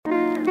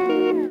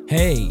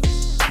Hey,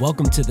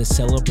 welcome to the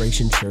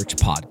Celebration Church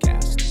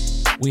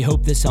podcast. We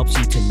hope this helps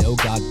you to know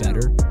God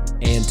better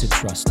and to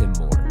trust Him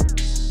more.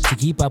 To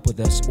keep up with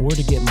us or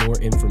to get more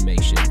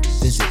information,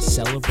 visit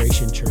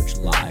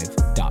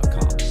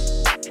celebrationchurchlive.com.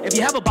 If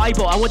you have a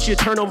Bible, I want you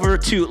to turn over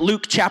to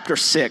Luke chapter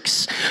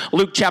 6.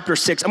 Luke chapter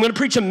 6. I'm going to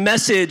preach a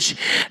message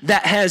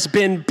that has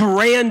been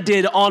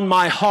branded on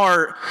my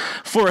heart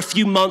for a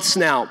few months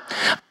now.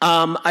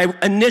 I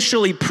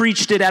initially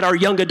preached it at our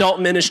young adult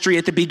ministry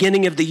at the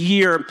beginning of the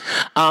year.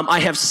 I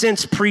have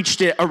since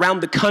preached it around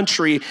the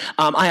country.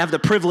 I have the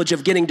privilege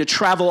of getting to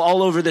travel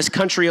all over this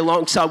country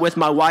alongside with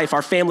my wife.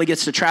 Our family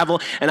gets to travel,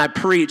 and I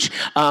preach,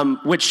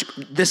 which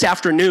this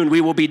afternoon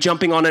we will be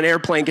jumping on an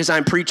airplane because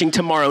I'm preaching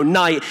tomorrow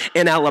night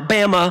in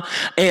Alabama,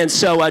 and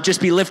so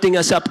just be lifting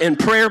us up in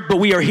prayer. But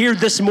we are here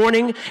this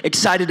morning,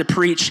 excited to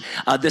preach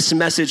this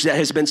message that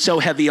has been so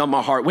heavy on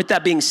my heart. With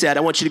that being said, I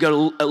want you to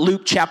go to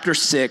Luke chapter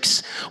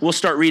 6. We'll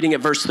start reading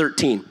at verse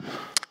 13.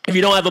 If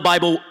you don't have a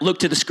Bible, look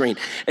to the screen.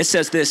 It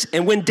says this: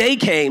 "And when day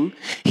came,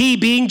 he,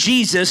 being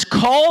Jesus,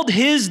 called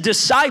his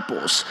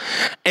disciples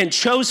and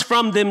chose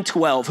from them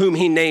 12, whom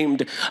he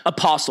named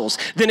apostles."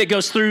 Then it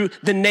goes through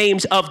the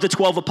names of the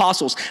 12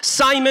 apostles.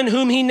 "Simon,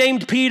 whom he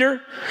named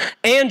Peter,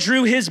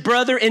 Andrew, his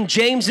brother, and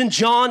James and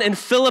John, and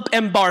Philip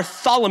and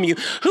Bartholomew."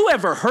 Who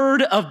ever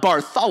heard of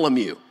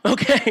Bartholomew?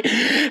 Okay,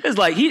 it's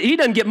like he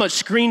doesn't get much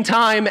screen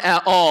time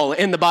at all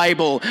in the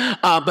Bible,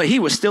 but he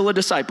was still a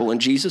disciple in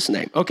Jesus'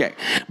 name. Okay,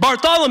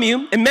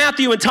 Bartholomew, and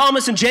Matthew, and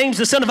Thomas, and James,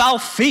 the son of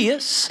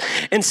Alphaeus,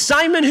 and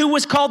Simon, who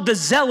was called the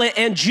Zealot,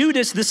 and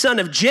Judas, the son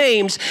of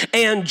James,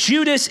 and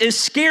Judas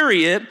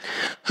Iscariot,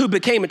 who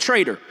became a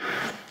traitor.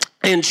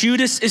 And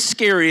Judas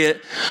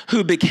Iscariot,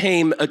 who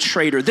became a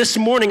traitor. This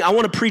morning, I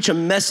want to preach a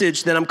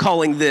message that I'm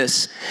calling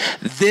this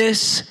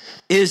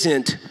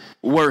isn't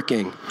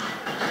working.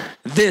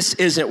 This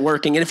isn't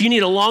working. And if you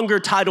need a longer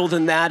title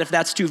than that, if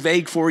that's too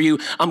vague for you,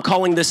 I'm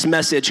calling this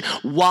message,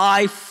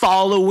 Why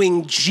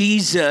Following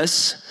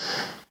Jesus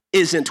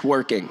Isn't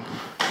Working.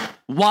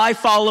 Why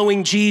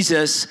following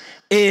Jesus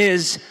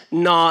is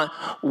not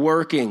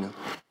working.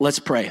 Let's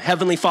pray.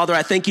 Heavenly Father,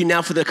 I thank you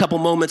now for the couple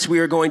moments we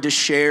are going to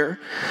share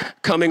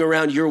coming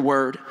around your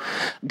word.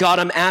 God,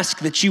 I'm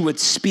asking that you would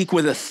speak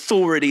with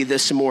authority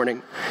this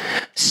morning.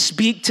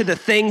 Speak to the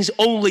things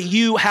only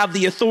you have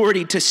the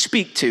authority to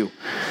speak to.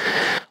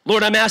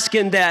 Lord, I'm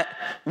asking that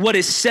what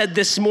is said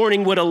this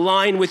morning would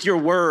align with your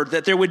word,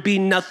 that there would be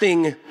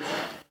nothing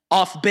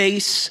off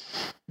base,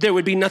 there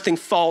would be nothing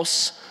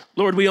false.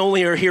 Lord, we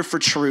only are here for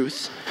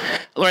truth.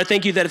 Lord, I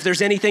thank you that if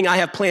there's anything I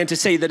have planned to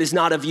say that is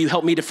not of you,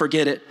 help me to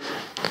forget it.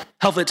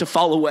 Help it to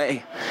fall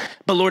away.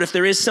 But Lord, if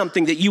there is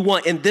something that you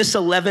want in this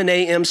 11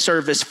 a.m.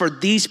 service for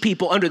these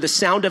people under the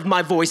sound of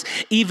my voice,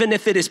 even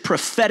if it is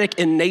prophetic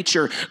in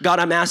nature, God,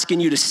 I'm asking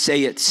you to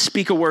say it.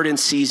 Speak a word in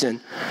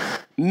season.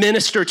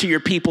 Minister to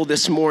your people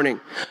this morning.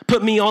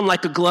 Put me on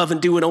like a glove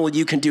and do what only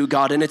you can do,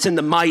 God. And it's in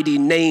the mighty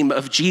name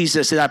of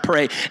Jesus that I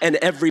pray. And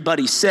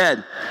everybody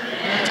said,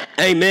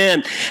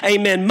 Amen.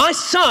 Amen. My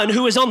son,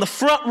 who is on the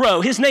front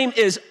row, his name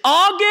is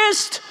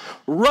August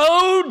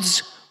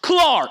Rhodes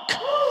Clark.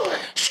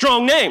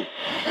 Strong name.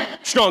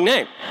 Strong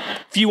name.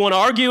 If you want to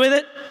argue with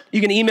it,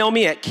 you can email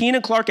me at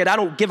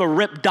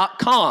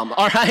keenanclark@idon'tgivearip.com,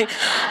 all right?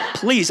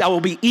 Please, I will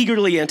be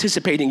eagerly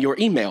anticipating your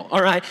email,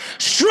 all right?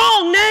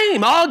 Strong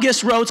name,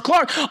 August Rhodes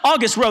Clark.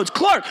 August Rhodes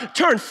Clark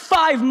turned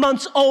 5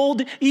 months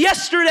old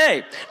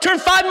yesterday.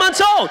 Turned 5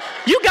 months old.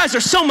 You guys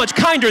are so much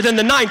kinder than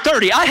the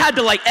 9:30. I had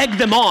to egg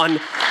them on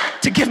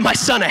to give my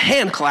son a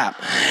hand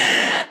clap.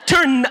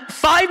 Turned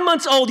 5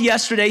 months old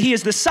yesterday. He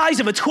is the size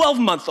of a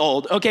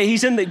 12-month-old, okay?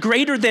 He's in the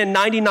greater than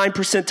 99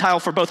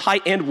 percentile for both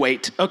height and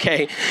weight,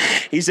 okay?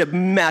 He's a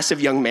massive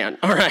young man,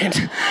 all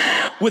right?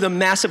 With a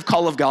massive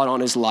call of God on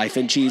his life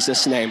in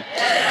Jesus' name.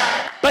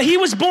 But he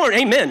was born,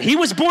 amen. He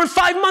was born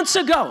 5 months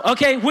ago,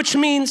 okay? Which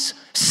means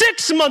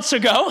 6 months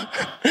ago,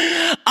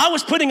 I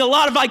was putting a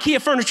lot of IKEA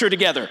furniture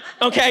together,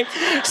 okay?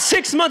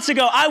 6 months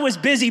ago, I was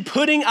busy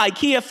putting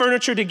IKEA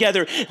furniture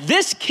together.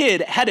 This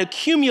kid had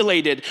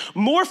accumulated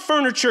more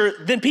furniture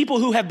than people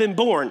who have been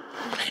born,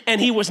 and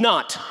he was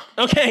not,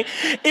 okay?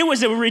 It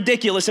was a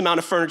ridiculous amount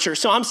of furniture.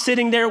 So I'm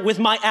sitting there with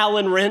my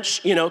Allen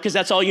wrench, because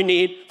that's all you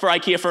need for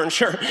IKEA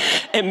furniture.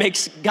 It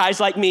makes guys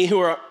like me who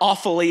are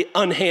awfully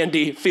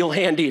unhandy feel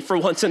handy for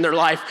once in their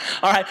life,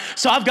 all right?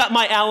 So I've got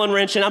my Allen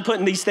wrench, and I'm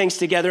putting these things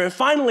together, and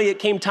finally it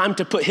came time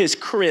to put his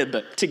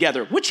crib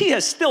together, which he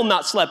has still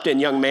not slept in,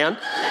 young man.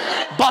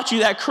 Bought you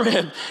that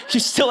crib. You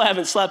still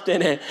haven't slept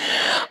in it.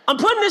 I'm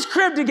putting this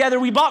crib together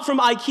we bought from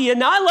IKEA.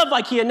 Now, I love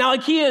IKEA. Now,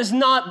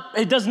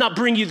 IKEA does not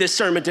bring you this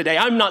sermon today.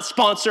 I'm not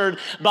sponsored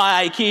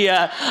by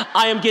IKEA.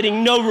 I am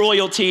getting no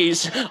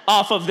royalties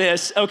off of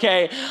this,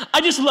 okay?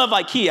 I just love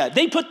IKEA.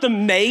 They put the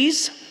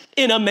maze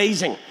in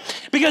amazing,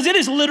 because it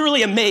is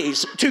literally a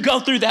maze to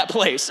go through that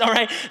place, all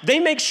right? They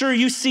make sure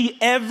you see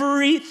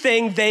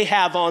everything they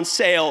have on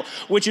sale,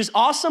 which is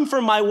awesome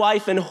for my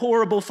wife and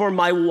horrible for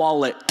my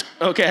wallet,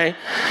 okay?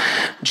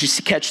 Did you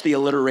catch the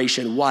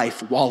alliteration?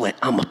 Wife, wallet,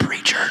 I'm a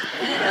preacher.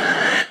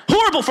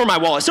 Horrible horrible for my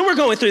wallet. So we're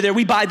going through there.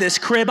 We buy this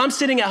crib. I'm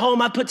sitting at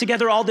home. I put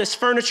together all this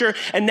furniture,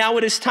 and now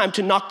it is time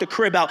to knock the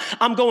crib out.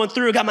 I'm going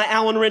through, got my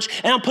Allen wrench,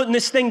 and I'm putting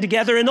this thing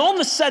together. And all of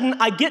a sudden,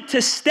 I get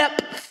to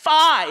step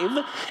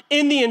 5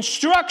 in the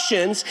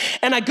instructions,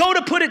 and I go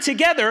to put it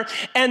together,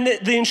 and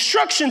the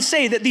instructions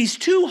say that these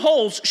 2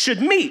 holes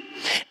should meet.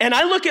 And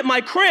I look at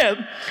my crib,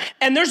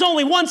 and there's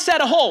only one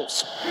set of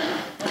holes.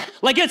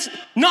 Like it's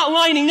not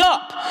lining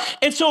up.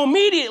 And so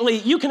immediately,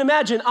 you can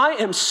imagine, I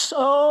am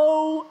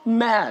so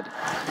mad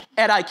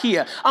at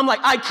IKEA. I'm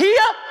like,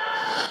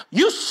 IKEA,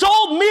 you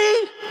sold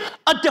me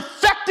a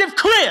defective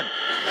crib.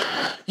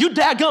 You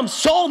daggum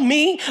sold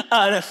me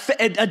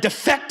a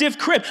defective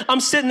crib. I'm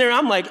sitting there,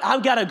 I'm like,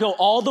 I've got to go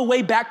all the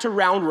way back to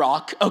Round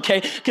Rock,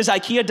 okay? Because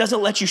IKEA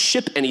doesn't let you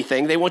ship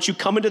anything. They want you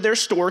coming to their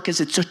store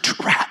because it's a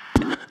trap.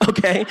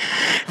 Okay,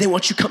 they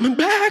want you coming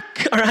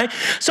back, all right?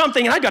 So I'm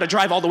thinking, I gotta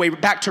drive all the way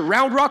back to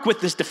Round Rock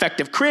with this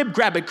defective crib,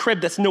 grab a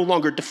crib that's no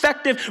longer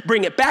defective,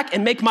 bring it back,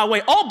 and make my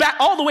way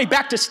all the way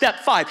back to step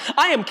 5.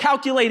 I am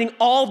calculating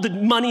all the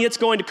money it's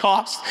going to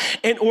cost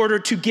in order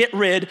to get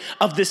rid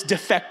of this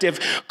defective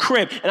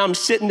crib. And I'm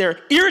sitting there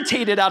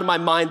irritated out of my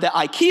mind that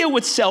IKEA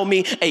would sell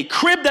me a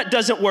crib that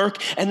doesn't work,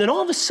 and then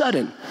all of a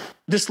sudden,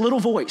 this little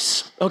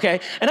voice,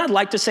 okay? And I'd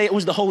like to say it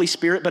was the Holy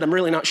Spirit, but I'm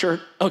really not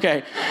sure,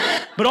 okay?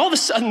 But all of a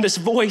sudden, this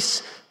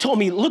voice told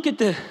me, look at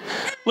the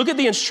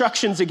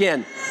instructions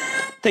again.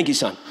 Thank you,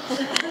 son.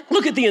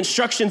 Look at the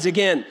instructions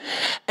again.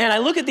 And I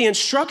look at the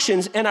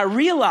instructions and I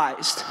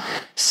realized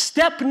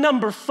step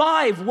number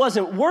 5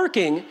 wasn't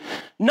working,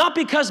 not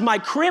because my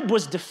crib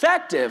was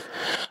defective,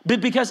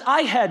 but because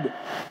I had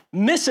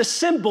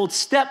misassembled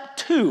step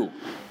 2.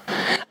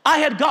 I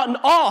had gotten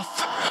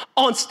off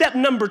on step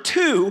number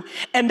 2,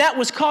 and that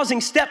was causing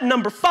step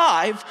number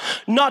 5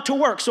 not to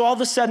work. So all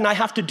of a sudden, I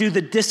have to do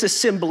the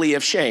disassembly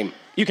of shame.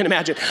 You can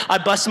imagine. I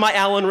bust my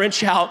Allen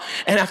wrench out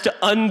and have to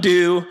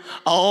undo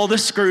all the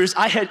screws.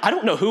 I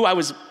don't know who I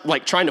was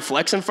like trying to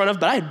flex in front of,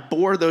 but I had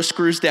bore those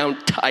screws down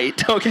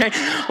tight, okay?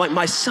 Like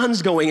my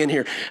son's going in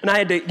here. And I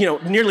had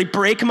to, nearly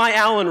break my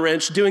Allen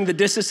wrench doing the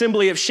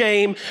disassembly of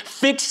shame,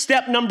 fix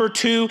step number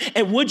 2.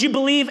 And would you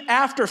believe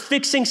after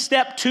fixing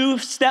step 2,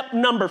 step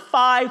number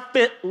 5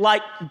 fit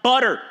like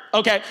butter.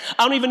 Okay,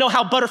 I don't even know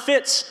how butter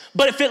fits,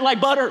 but it fit like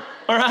butter,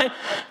 all right?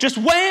 Just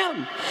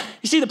wham.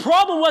 You see, the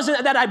problem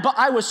wasn't that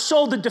I was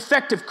sold a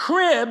defective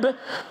crib.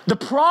 The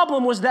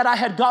problem was that I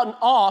had gotten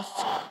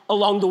off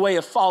along the way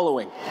of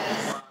following.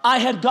 I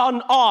had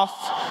gotten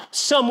off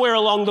somewhere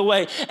along the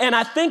way. And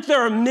I think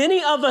there are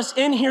many of us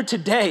in here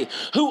today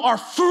who are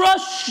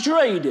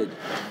frustrated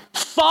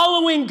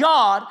following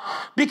God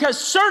because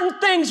certain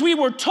things we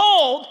were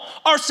told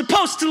are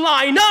supposed to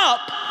line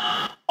up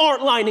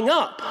aren't lining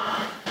up.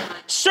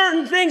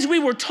 Certain things we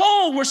were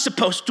told were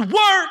supposed to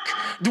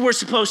work, we're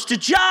supposed to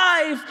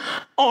jive,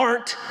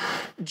 aren't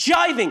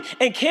jiving.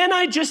 And can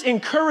I just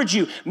encourage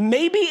you,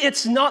 maybe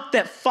it's not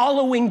that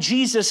following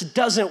Jesus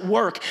doesn't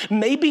work.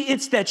 Maybe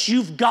it's that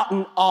you've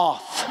gotten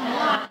off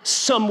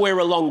somewhere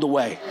along the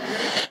way.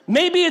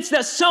 Maybe it's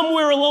that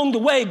somewhere along the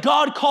way,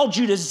 God called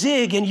you to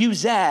zig and you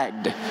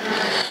zagged.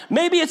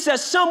 Maybe it's that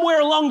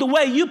somewhere along the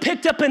way, you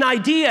picked up an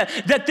idea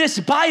that this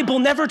Bible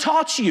never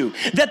taught you,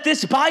 that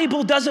this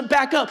Bible doesn't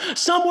back up.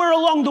 Somewhere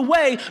along the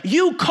way,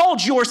 you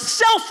called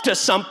yourself to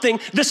something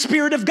the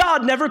Spirit of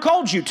God never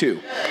called you to.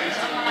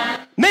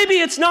 Maybe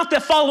it's not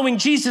that following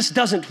Jesus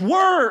doesn't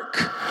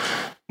work.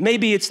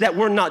 Maybe it's that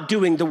we're not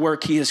doing the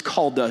work He has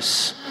called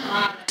us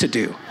to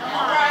do.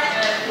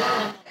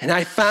 And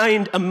I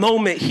find a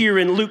moment here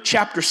in Luke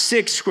chapter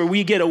 6 where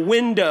we get a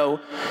window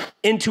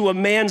into a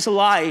man's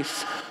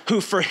life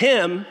who, for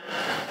him,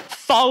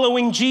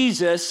 following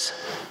Jesus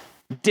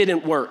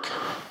didn't work.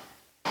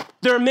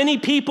 There are many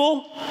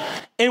people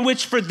in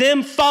which for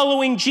them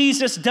following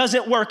Jesus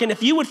doesn't work. And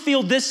if you would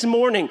feel this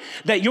morning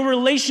that your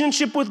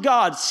relationship with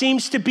God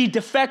seems to be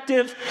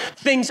defective,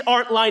 things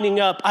aren't lining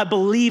up, I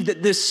believe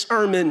that this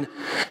sermon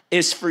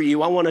is for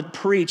you. I want to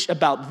preach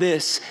about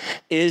this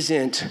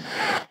isn't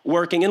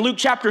working. In Luke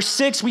chapter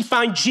 6, we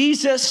find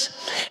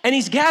Jesus, and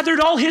He's gathered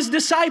all His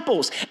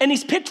disciples, and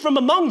He's picked from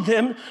among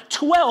them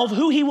 12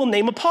 who He will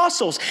name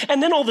apostles.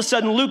 And then all of a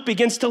sudden, Luke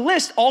begins to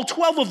list all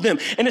 12 of them.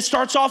 And it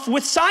starts off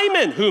with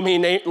Simon, whom He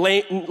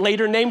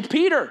later named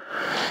Peter.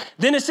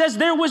 Then it says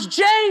there was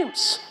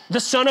James, the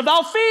son of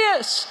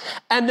Alphaeus.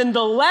 And then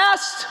the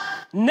last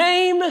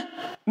name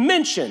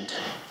mentioned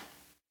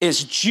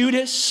is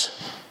Judas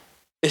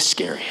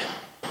Iscariot.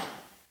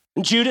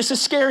 Judas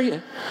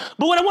Iscariot.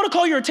 But what I want to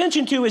call your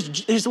attention to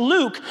is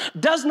Luke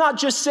does not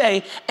just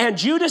say, and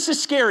Judas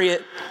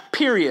Iscariot,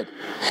 period.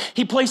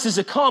 He places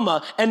a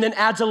comma and then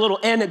adds a little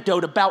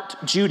anecdote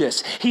about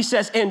Judas. He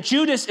says, and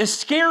Judas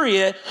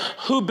Iscariot,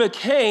 who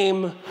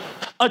became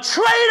a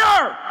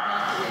traitor.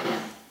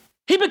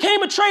 He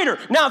became a traitor.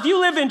 Now, if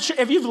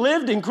you've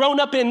lived and grown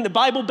up in the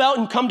Bible Belt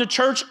and come to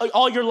church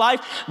all your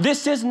life,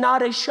 this is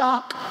not a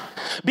shock.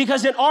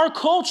 Because in our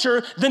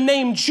culture, the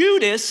name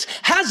Judas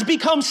has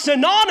become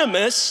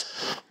synonymous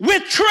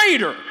with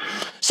traitor.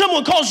 So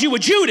someone calls you a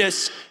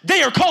Judas,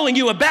 they are calling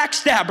you a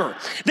backstabber.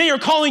 They are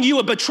calling you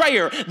a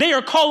betrayer. They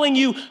are calling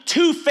you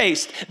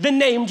two-faced. The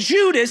name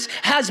Judas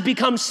has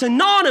become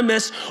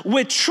synonymous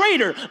with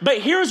traitor. But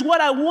here's what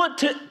I want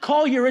to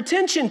call your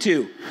attention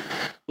to.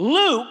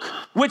 Luke,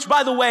 which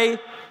by the way,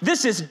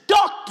 this is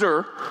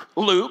Dr.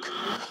 Luke,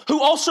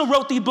 who also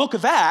wrote the book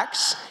of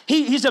Acts.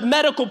 He's a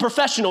medical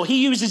professional.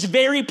 He uses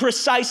very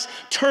precise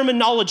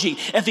terminology.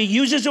 If he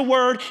uses a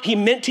word, he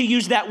meant to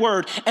use that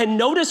word. And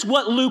notice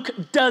what Luke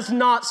does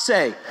not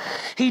say.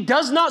 He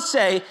does not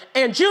say,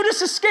 and Judas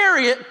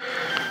Iscariot,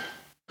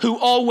 who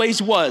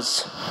always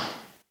was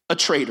a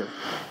traitor.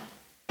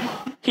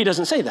 He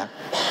doesn't say that.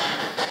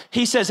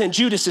 He says, and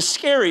Judas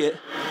Iscariot,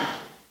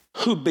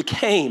 who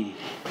became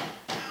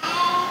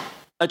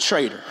a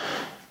traitor.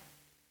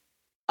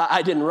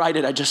 I didn't write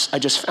it, I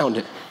just found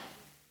it.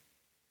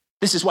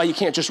 This is why you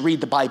can't just read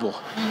the Bible.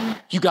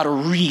 You gotta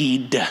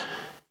read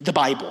the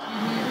Bible.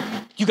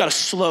 You gotta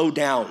slow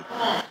down.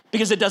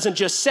 Because it doesn't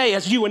just say,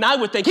 as you and I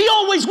would think, he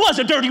always was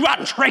a dirty,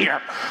 rotten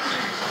traitor.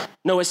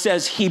 No, it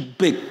says he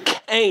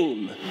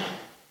became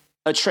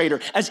a traitor.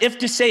 As if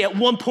to say at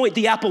one point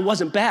the apple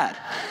wasn't bad.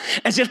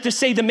 As if to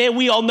say the man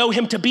we all know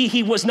him to be,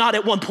 he was not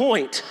at one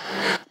point.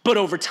 But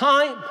over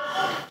time,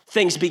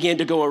 things began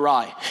to go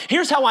awry.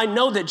 Here's how I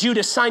know that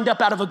Judas signed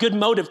up out of a good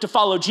motive to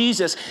follow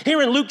Jesus.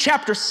 Here in Luke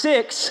chapter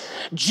 6,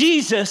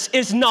 Jesus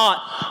is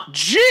not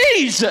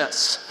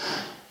Jesus.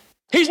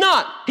 He's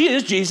not. He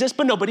is Jesus,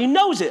 but nobody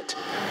knows it.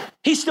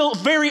 He's still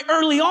very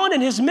early on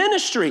in his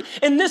ministry.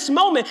 In this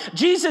moment,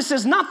 Jesus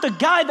is not the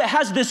guy that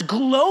has this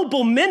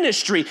global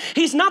ministry.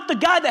 He's not the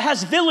guy that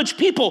has village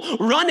people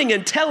running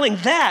and telling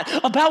that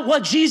about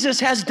what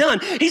Jesus has done.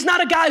 He's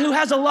not a guy who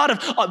has a lot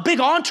of big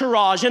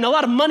entourage and a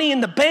lot of money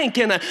in the bank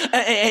and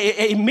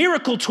a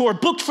miracle tour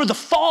booked for the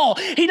fall.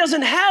 He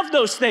doesn't have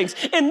those things.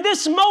 In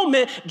this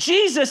moment,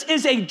 Jesus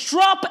is a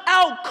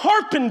dropout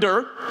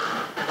carpenter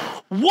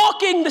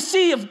walking the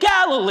Sea of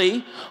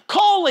Galilee,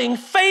 calling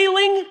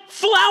failing,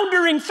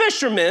 floundering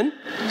fishermen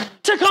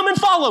to come and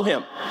follow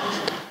him.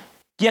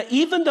 Yet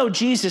even though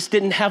Jesus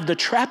didn't have the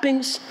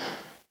trappings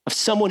of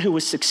someone who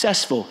was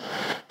successful,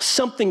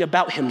 something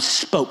about him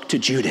spoke to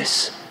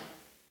Judas.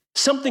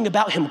 Something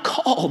about him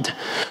called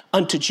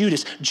unto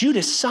Judas.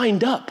 Judas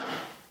signed up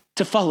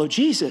to follow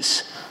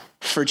Jesus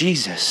for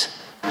Jesus.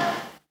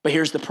 But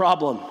here's the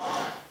problem.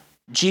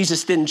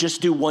 Jesus didn't just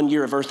do 1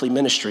 year of earthly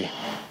ministry.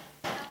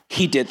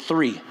 He did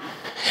 3.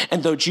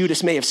 And though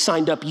Judas may have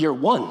signed up year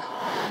 1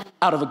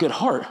 out of a good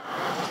heart,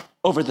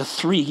 over the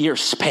 3-year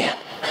span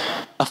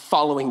of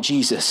following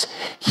Jesus,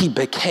 he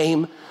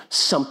became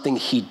something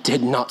he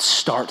did not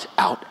start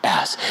out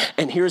as.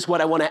 And here's what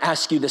I want to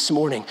ask you this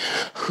morning.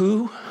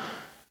 Who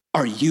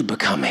are you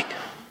becoming?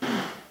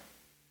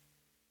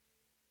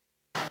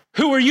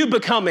 Who are you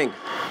becoming?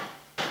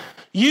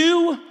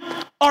 You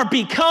are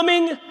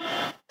becoming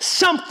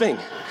something.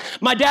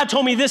 My dad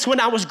told me this when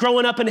I was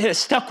growing up, and it has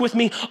stuck with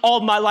me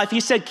all my life.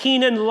 He said,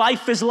 Keenan,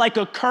 life is like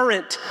a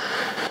current.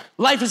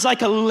 Life is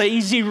like a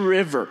lazy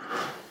river.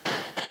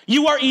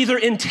 You are either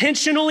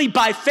intentionally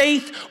by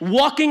faith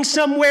walking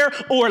somewhere,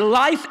 or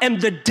life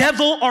and the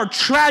devil are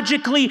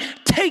tragically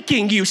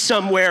taking you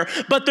somewhere.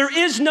 But there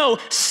is no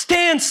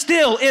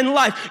standstill in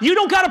life. You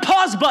don't got a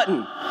pause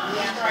button.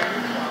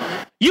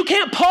 You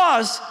can't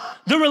pause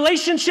the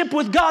relationship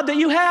with God that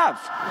you have.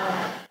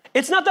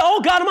 It's not that,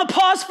 oh God, I'm gonna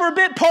pause for a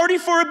bit, party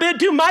for a bit,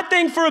 do my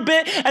thing for a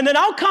bit, and then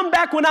I'll come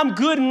back when I'm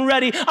good and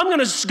ready. I'm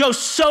gonna go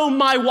sow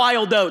my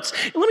wild oats.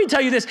 Let me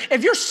tell you this,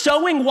 if you're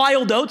sowing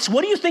wild oats,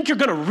 what do you think you're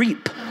gonna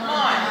reap?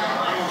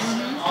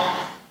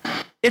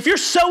 If you're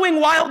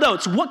sowing wild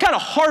oats, what kind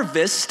of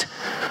harvest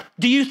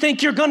do you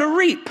think you're gonna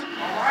reap?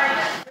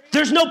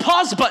 There's no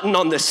pause button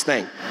on this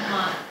thing.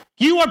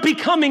 You are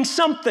becoming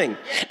something.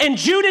 And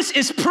Judas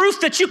is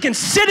proof that you can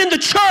sit in the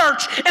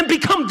church and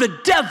become the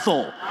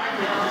devil.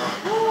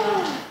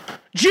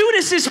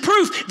 Judas is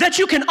proof that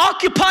you can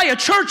occupy a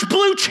church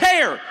blue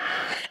chair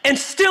and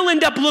still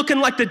end up looking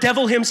like the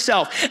devil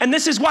himself. And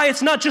this is why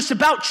it's not just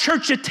about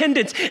church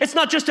attendance. It's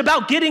not just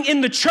about getting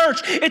in the church.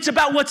 It's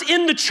about what's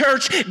in the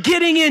church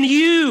getting in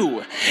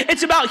you.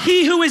 It's about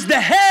he who is the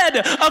head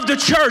of the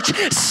church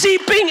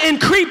seeping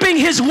and creeping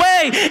his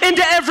way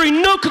into every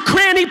nook,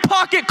 cranny,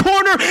 pocket,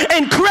 corner,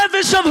 and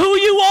crevice of who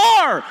you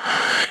are.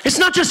 It's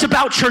not just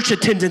about church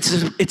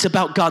attendance. It's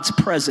about God's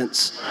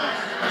presence.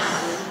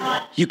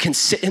 You can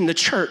sit in the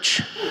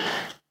church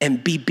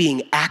and be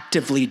being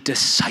actively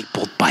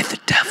discipled by the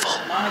devil.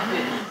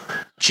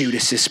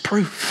 Judas is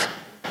proof.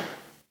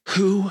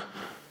 Who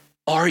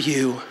are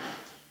you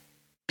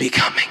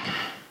becoming?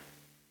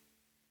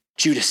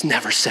 Judas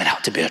never set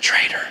out to be a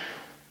traitor,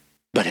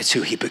 but it's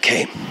who he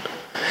became.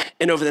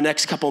 And over the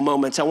next couple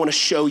moments, I want to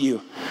show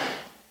you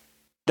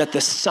that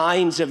the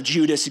signs of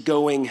Judas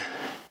going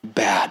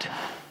bad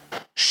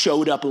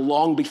showed up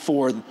long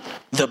before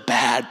the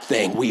bad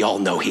thing we all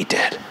know he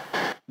did.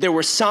 There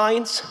were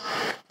signs,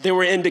 there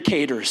were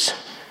indicators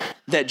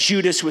that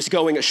Judas was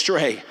going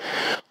astray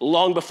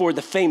long before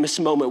the famous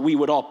moment we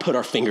would all put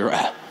our finger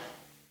at.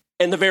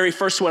 And the very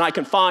first one I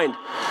can find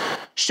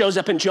shows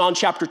up in John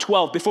chapter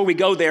 12. Before we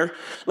go there,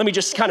 let me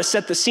just kind of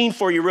set the scene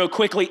for you real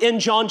quickly. In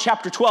John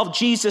chapter 12,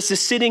 Jesus is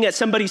sitting at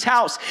somebody's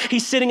house.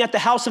 He's sitting at the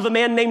house of a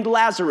man named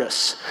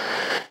Lazarus.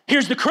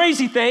 Here's the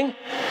crazy thing.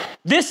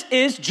 This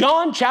is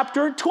John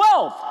chapter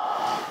 12.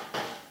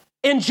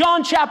 In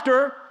John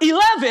chapter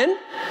 11,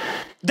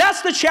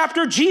 that's the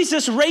chapter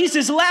Jesus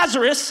raises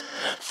Lazarus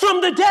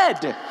from the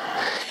dead.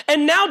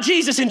 And now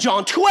Jesus in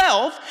John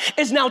 12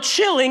 is now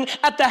chilling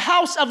at the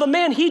house of a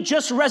man he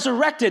just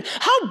resurrected.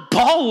 How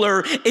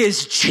baller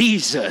is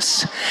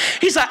Jesus?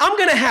 He's like, I'm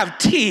gonna have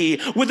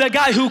tea with a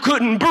guy who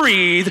couldn't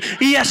breathe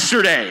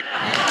yesterday.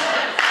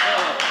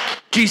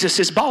 Jesus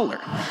is baller.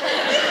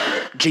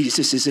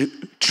 Jesus is a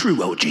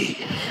true OG.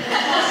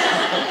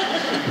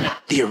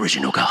 The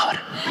original God.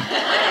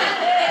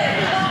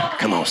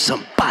 Come on,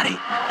 somebody.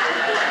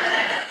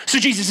 So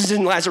Jesus is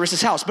in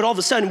Lazarus' house, but all of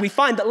a sudden we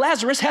find that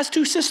Lazarus has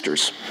two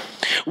sisters.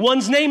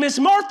 One's name is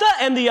Martha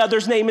and the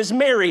other's name is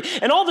Mary.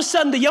 And all of a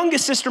sudden the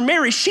youngest sister,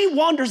 Mary, she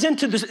wanders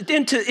into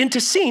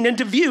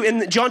view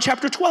in John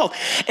chapter 12.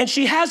 And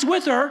she has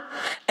with her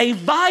a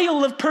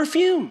vial of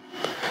perfume.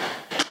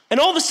 And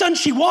all of a sudden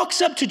she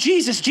walks up to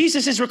Jesus.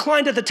 Jesus is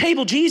reclined at the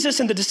table, Jesus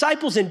and the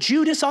disciples and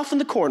Judas off in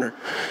the corner.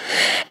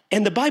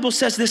 And the Bible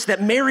says this,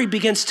 that Mary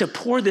begins to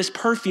pour this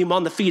perfume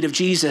on the feet of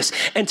Jesus.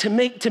 And to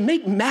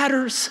make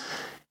matters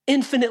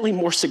infinitely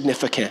more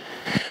significant,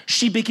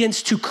 she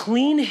begins to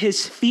clean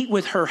his feet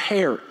with her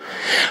hair. In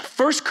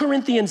 1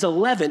 Corinthians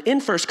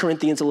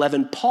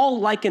 11, Paul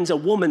likens a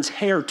woman's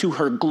hair to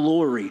her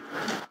glory.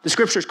 The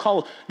scriptures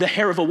call the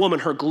hair of a woman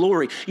her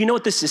glory. You know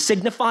what this is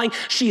signifying?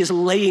 She is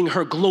laying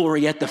her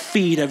glory at the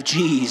feet of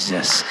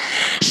Jesus.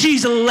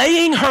 She's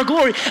laying her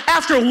glory.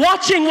 After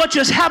watching what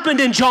just happened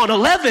in John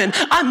 11,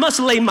 I must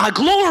lay my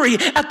glory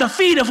at the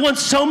feet of one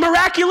so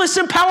miraculous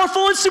and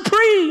powerful and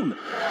supreme.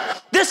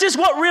 This is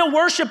what real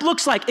worship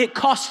looks like. It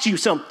costs you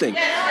something.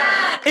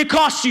 It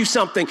costs you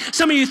something.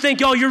 Some of you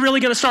think, oh, you're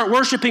really going to start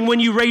worshiping when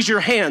you raise your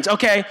hands.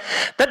 Okay,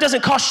 that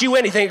doesn't cost you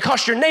anything. It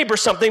costs your neighbor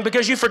something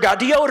because you forgot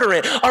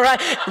deodorant. All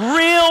right,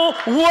 real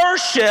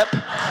worship.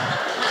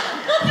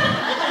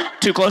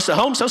 Too close to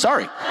home, so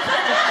sorry.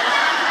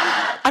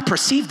 I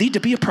perceive thee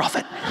to be a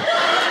prophet.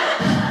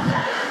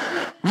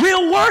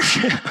 Real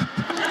worship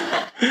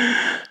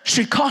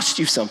should cost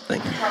you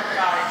something.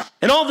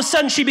 And all of a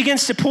sudden she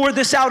begins to pour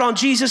this out on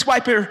Jesus,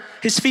 wipe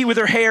his feet with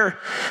her hair.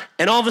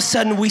 And all of a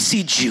sudden we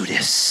see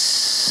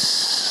Judas.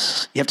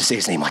 You have to say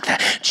his name like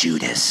that.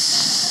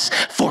 Judas.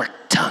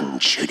 Fork-tongued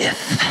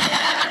Judith.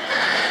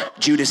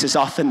 Judas is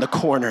off in the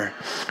corner.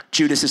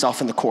 Judas is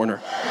off in the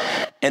corner.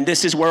 And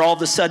this is where all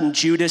of a sudden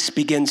Judas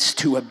begins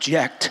to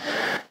object.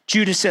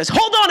 Judas says,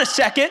 hold on a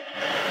second.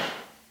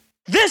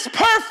 This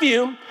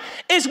perfume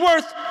is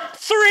worth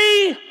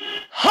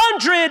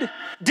 300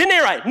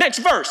 denarii. Next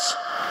verse.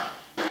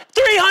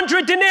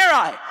 300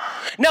 denarii.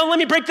 Now let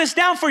me break this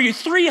down for you.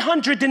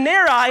 300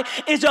 denarii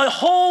is a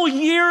whole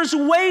year's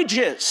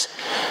wages.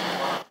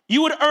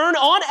 You would earn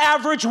on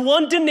average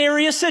 1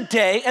 denarius a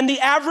day, and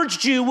the average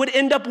Jew would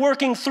end up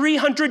working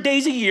 300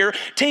 days a year,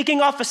 taking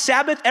off a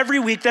Sabbath every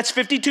week. That's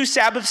 52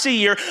 Sabbaths a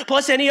year,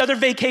 plus any other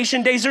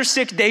vacation days or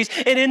sick days.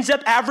 It ends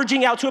up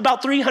averaging out to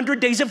about 300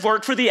 days of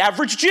work for the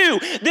average Jew.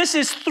 This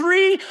is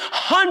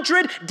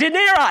 300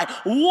 denarii,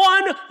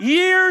 1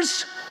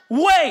 year's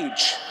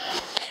wage.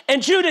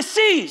 And Judas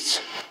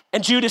sees,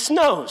 and Judas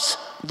knows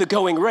the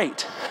going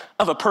rate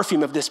of a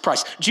perfume of this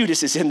price.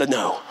 Judas is in the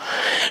know.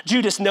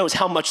 Judas knows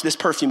how much this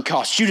perfume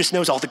costs. Judas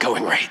knows all the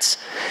going rates.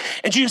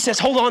 And Judas says,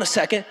 hold on a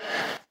second.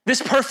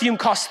 This perfume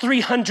costs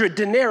 300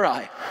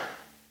 denarii.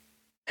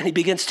 And he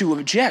begins to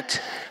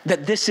object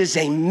that this is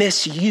a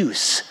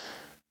misuse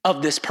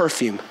of this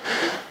perfume.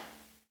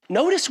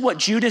 Notice what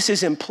Judas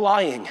is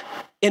implying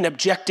in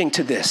objecting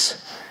to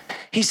this.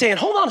 He's saying,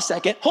 hold on a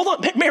second. Hold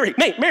on.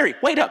 Mary,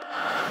 wait up.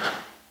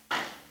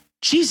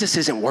 Jesus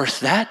isn't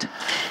worth that.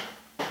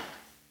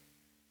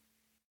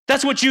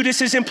 That's what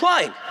Judas is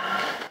implying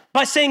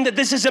by saying that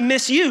this is a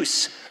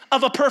misuse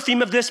of a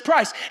perfume of this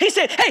price. He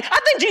said, hey, I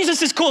think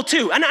Jesus is cool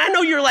too. And I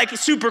know you're like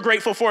super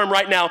grateful for him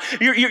right now.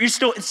 You're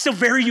still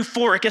very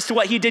euphoric as to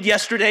what he did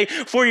yesterday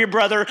for your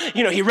brother.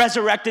 You know, he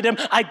resurrected him.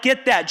 I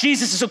get that.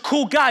 Jesus is a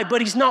cool guy, but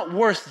he's not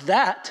worth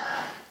that.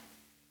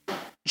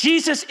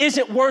 Jesus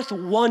isn't worth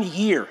 1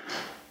 year,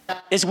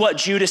 is what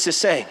Judas is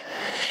saying.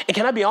 And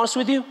can I be honest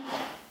with you?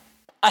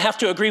 I have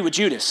to agree with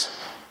Judas.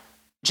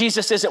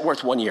 Jesus isn't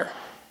worth 1 year.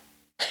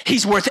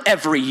 He's worth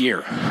every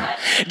year.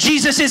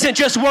 Jesus isn't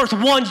just worth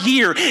 1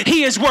 year.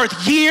 He is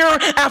worth year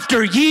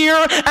after year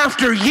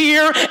after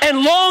year.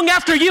 And long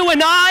after you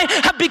and I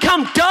have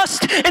become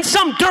dust in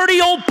some dirty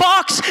old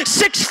box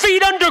 6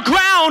 feet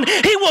underground,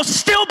 he will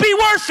still be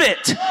worth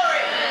it.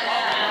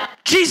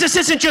 Jesus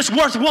isn't just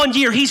worth 1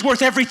 year. He's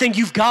worth everything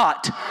you've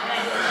got.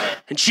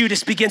 And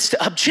Judas begins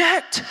to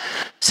object,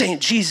 saying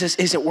Jesus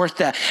isn't worth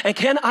that. And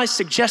can I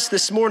suggest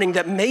this morning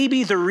that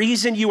maybe the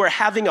reason you are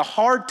having a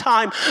hard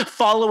time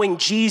following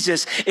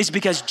Jesus is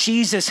because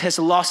Jesus has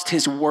lost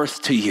his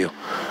worth to you.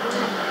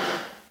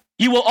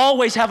 You will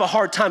always have a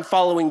hard time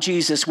following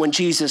Jesus when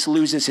Jesus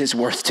loses his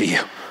worth to you.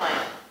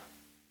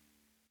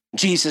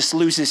 Jesus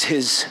loses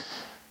his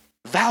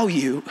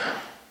value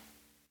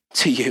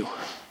to you.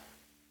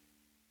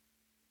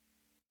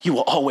 You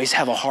will always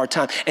have a hard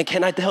time. And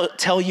can I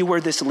tell you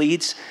where this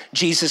leads?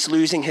 Jesus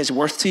losing his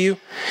worth to you?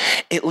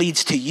 It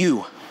leads to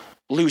you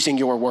losing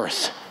your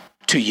worth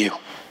to you.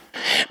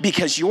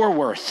 Because your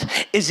worth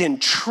is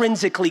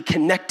intrinsically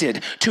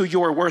connected to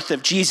your worth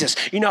of Jesus.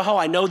 You know how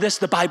I know this?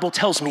 The Bible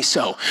tells me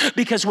so.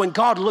 Because when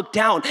God looked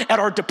down at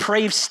our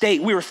depraved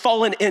state, we were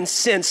fallen in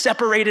sin,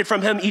 separated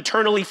from him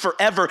eternally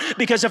forever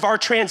because of our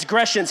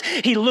transgressions.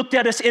 He looked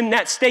at us in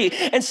that state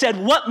and said,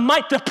 what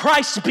might the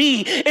price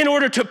be in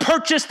order to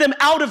purchase them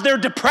out of their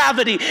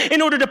depravity,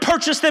 in order to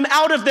purchase them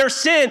out of their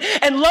sin?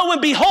 And lo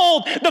and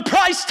behold, the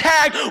price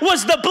tag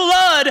was the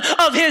blood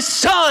of his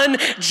son,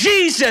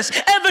 Jesus.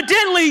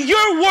 Evidently,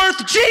 you're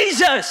worth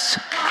Jesus.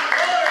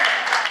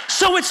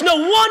 So it's no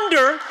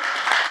wonder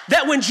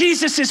that when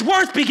Jesus'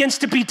 worth begins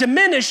to be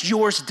diminished,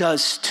 yours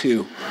does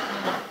too.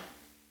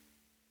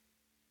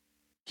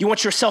 You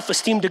want your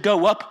self-esteem to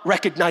go up?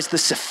 Recognize the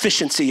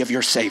sufficiency of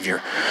your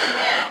Savior.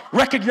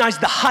 Recognize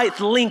the height,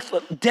 length,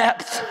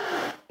 depth,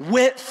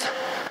 width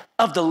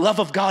of the love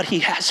of God he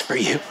has for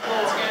you.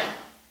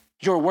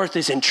 Your worth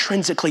is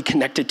intrinsically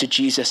connected to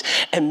Jesus.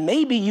 And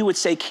maybe you would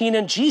say,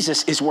 Keenan,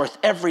 Jesus is worth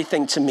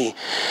everything to me.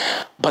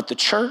 But the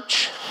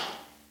church,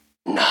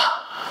 nah.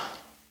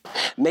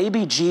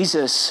 Maybe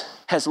Jesus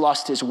has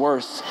lost his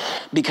worth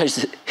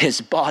because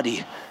his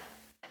body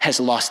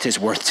has lost his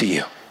worth to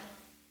you.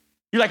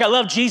 You're like, I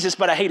love Jesus,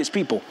 but I hate his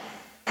people.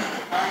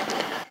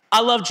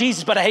 I love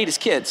Jesus, but I hate his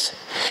kids.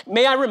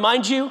 May I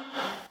remind you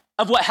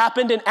of what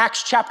happened in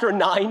Acts chapter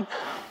 9?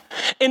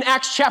 In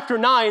Acts chapter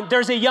 9,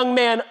 there's a young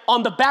man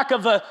on the back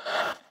of a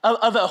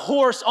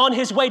horse on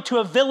his way to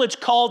a village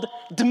called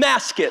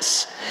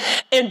Damascus.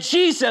 And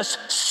Jesus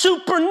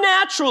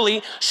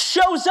supernaturally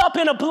shows up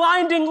in a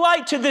blinding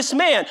light to this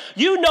man.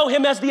 You know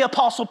him as the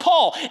Apostle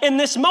Paul. In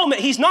this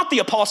moment, he's not the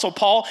Apostle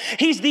Paul.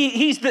 He's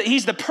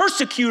the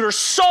persecutor,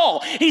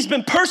 Saul. He's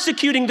been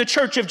persecuting the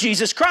church of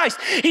Jesus Christ.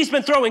 He's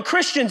been throwing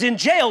Christians in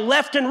jail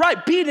left and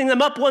right, beating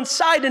them up one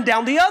side and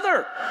down the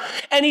other.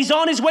 And he's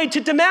on his way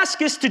to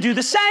Damascus to do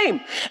the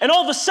same. And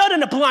all of a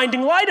sudden, a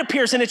blinding light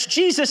appears, and it's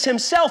Jesus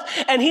himself.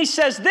 And he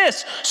says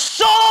this,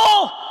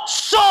 Saul,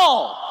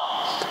 Saul,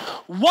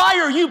 why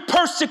are you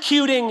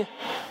persecuting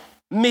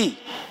me?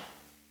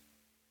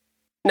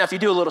 Now, if you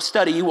do a little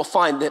study, you will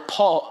find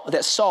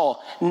that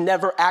Saul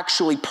never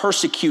actually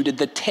persecuted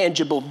the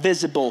tangible,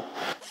 visible,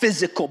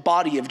 physical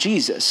body of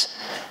Jesus,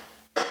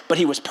 but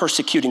he was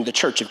persecuting the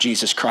church of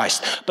Jesus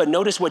Christ. But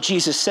notice what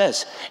Jesus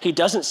says. He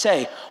doesn't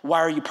say, why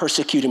are you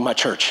persecuting my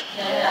church?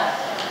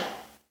 Yeah.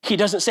 He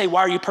doesn't say,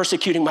 why are you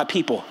persecuting my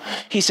people?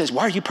 He says,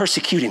 why are you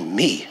persecuting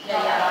me?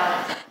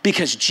 Yeah.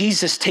 Because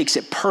Jesus takes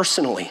it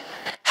personally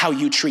how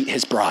you treat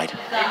his bride.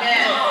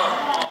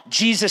 Amen.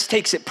 Jesus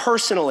takes it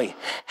personally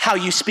how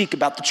you speak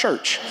about the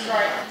church.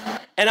 Right.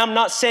 And I'm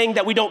not saying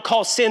that we don't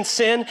call sin,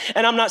 sin.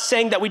 And I'm not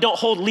saying that we don't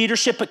hold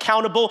leadership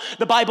accountable.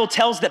 The Bible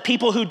tells that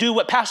people who do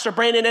what Pastor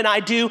Brandon and I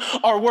do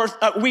are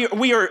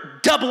we are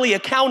doubly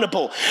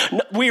accountable.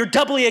 We are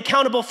doubly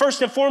accountable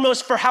first and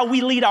foremost for how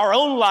we lead our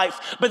own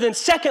life, but then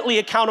secondly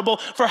accountable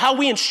for how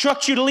we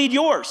instruct you to lead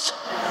yours.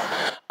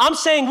 I'm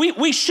saying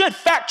we should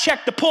fact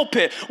check the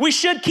pulpit. We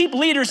should keep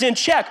leaders in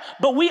check,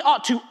 but we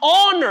ought to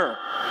honor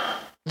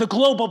the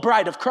global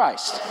bride of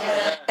Christ.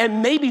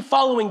 And maybe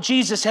following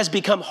Jesus has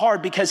become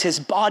hard because his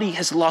body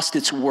has lost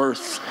its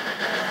worth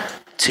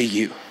to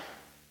you.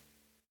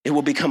 It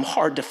will become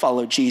hard to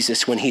follow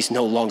Jesus when he's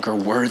no longer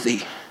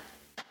worthy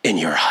in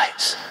your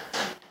eyes.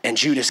 And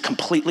Judas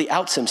completely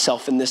outs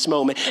himself in this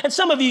moment. And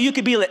some of you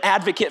could be an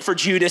advocate for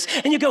Judas,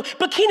 and you go,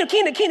 but Keenan,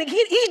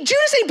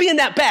 Judas ain't being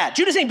that bad.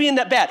 Judas ain't being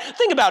that bad.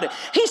 Think about it.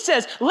 He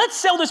says, let's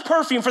sell this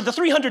perfume for the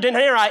 300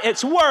 denarii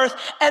it's worth,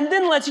 and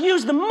then let's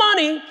use the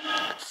money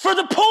for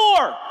the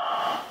poor.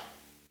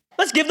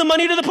 Let's give the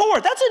money to the poor.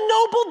 That's a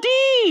noble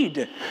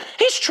deed.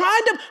 He's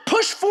trying to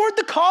push forward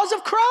the cause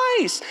of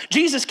Christ.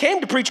 Jesus came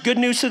to preach good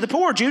news to the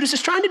poor. Judas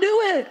is trying to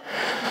do it.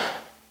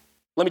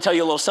 Let me tell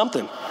you a little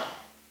something.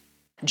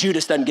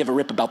 Judas doesn't give a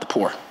rip about the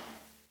poor.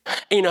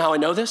 And you know how I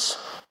know this?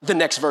 The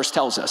next verse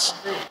tells us.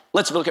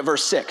 Let's look at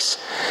verse 6.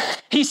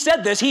 He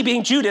said this, he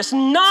being Judas,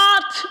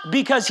 not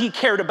because he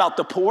cared about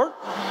the poor,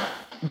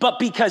 but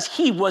because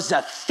he was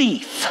a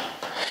thief.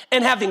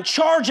 And having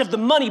charge of the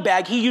money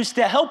bag, he used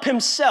to help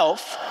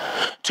himself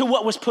to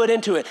what was put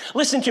into it.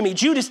 Listen to me,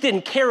 Judas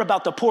didn't care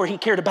about the poor, he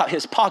cared about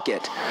his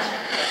pocket.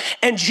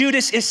 And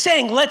Judas is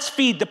saying, let's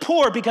feed the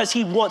poor because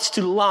he wants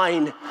to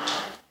line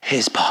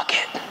his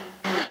pocket.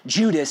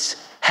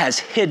 Judas has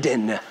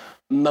hidden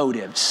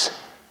motives.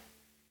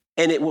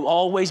 And it will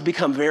always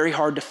become very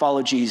hard to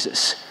follow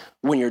Jesus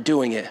when you're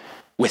doing it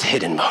with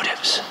hidden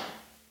motives.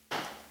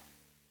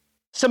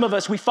 Some of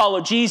us, we follow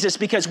Jesus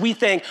because we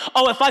think,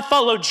 oh, if I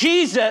follow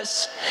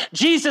Jesus,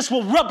 Jesus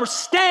will rubber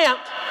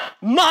stamp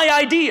my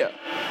idea.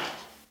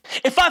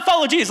 If I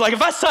follow Jesus, like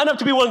if I sign up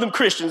to be one of them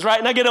Christians, right,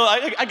 and I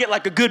get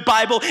like a good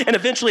Bible, and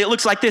eventually it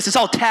looks like this. It's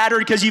all tattered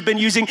because you've been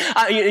using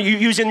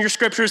your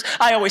scriptures.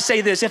 I always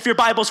say this: if your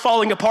Bible's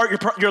falling apart,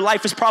 your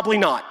life is probably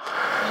not.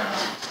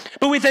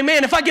 But we think,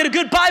 man, if I get a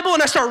good Bible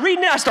and I start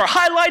reading it, I start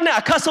highlighting it,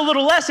 I cuss a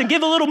little less and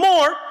give a little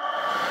more,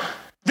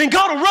 then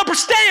God will rubber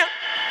stamp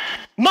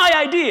my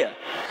idea.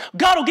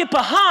 God will get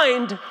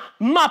behind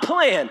my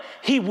plan.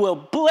 He will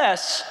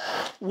bless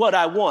what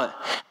I want.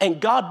 And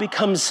God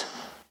becomes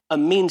a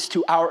means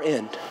to our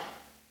end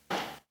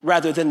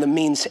rather than the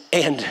means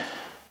and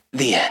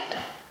the end.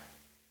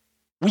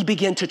 We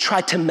begin to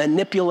try to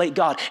manipulate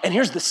God. And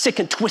here's the sick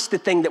and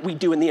twisted thing that we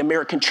do in the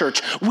American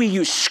church. We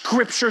use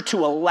scripture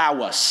to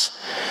allow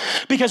us.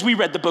 Because we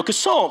read the book of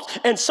Psalms.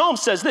 And Psalm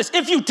says this: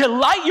 if you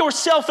delight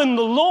yourself in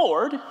the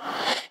Lord,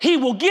 he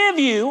will give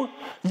you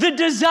the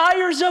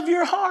desires of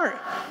your heart.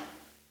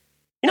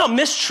 You know how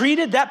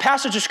mistreated that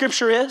passage of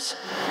scripture is?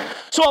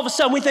 So all of a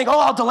sudden we think, oh,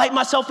 I'll delight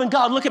myself in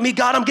God. Look at me,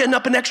 God, I'm getting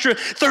up an extra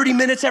 30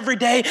 minutes every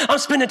day. I'm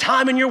spending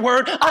time in your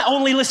word. I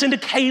only listen to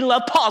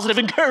K-Love, positive,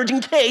 encouraging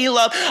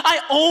K-Love.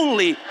 I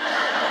only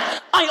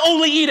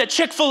eat at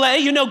Chick-fil-A,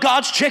 you know,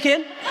 God's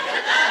chicken.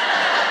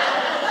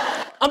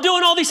 I'm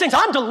doing all these things.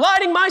 I'm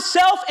delighting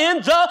myself in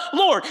the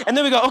Lord. And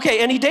then we go, okay,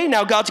 any day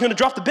now, God's going to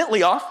drop the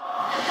Bentley off.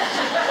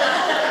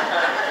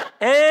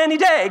 Any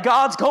day,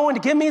 God's going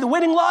to give me the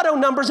winning lotto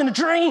numbers in a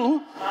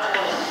dream.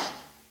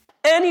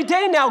 Any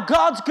day now,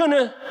 God's going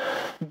to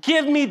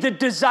give me the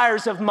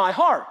desires of my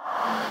heart.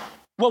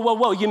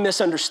 Whoa, you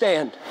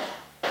misunderstand.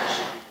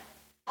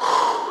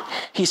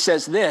 He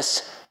says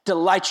this: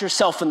 delight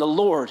yourself in the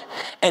Lord,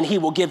 and he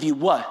will give you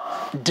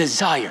what?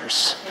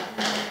 Desires.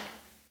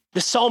 The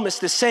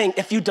psalmist is saying,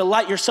 if you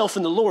delight yourself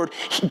in the Lord,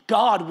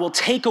 God will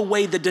take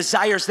away the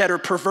desires that are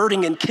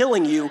perverting and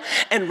killing you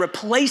and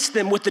replace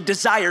them with the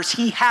desires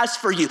he has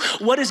for you.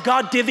 What is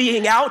God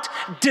divvying out?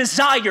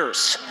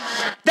 Desires.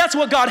 That's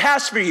what God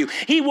has for you.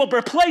 He will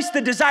replace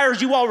the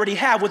desires you already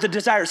have with the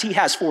desires he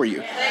has for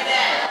you.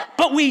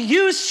 But we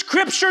use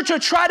scripture to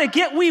try to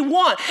get what we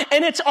want.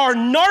 And it's our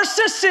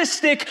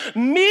narcissistic,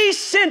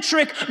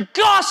 me-centric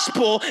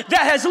gospel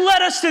that has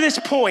led us to this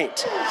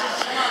point.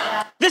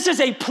 This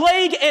is a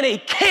plague and a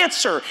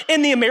cancer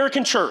in the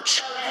American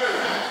church,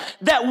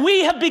 that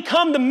we have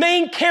become the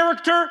main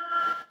character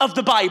of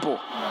the Bible.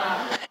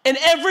 And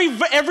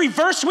every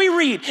verse we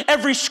read,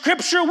 every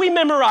scripture we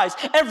memorize,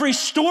 every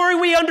story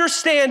we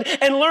understand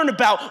and learn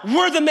about,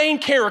 we're the main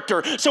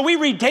character. So we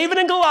read David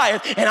and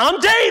Goliath, and I'm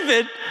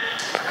David,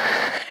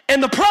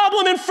 and the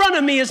problem in front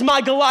of me is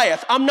my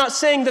Goliath. I'm not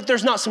saying that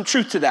there's not some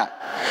truth to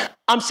that.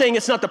 I'm saying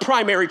it's not the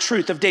primary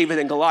truth of David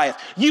and Goliath.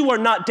 You are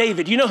not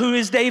David. You know who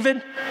is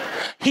David?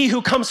 He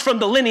who comes from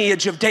the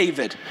lineage of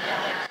David.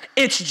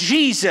 It's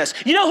Jesus.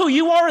 You know who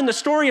you are in the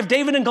story of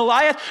David and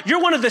Goliath?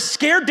 You're one of the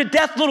scared to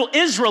death little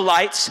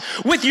Israelites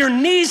with your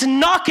knees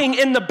knocking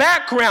in the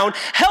background,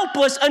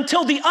 helpless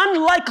until the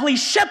unlikely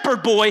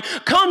shepherd boy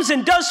comes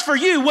and does for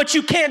you what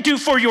you can't do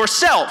for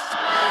yourself.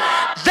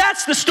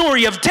 That's the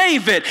story of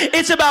David.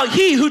 It's about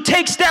he who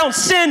takes down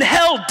sin,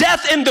 hell,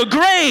 death, and the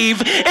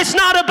grave. It's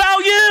not about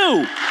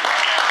you.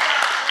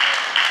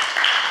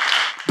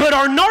 But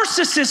our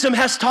narcissism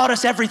has taught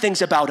us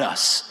everything's about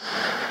us.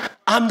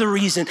 I'm the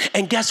reason.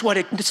 And guess what?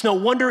 It's no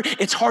wonder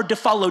it's hard to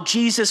follow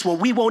Jesus when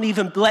we won't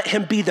even let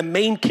him be the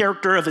main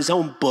character of his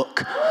own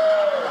book.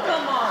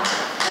 Come on.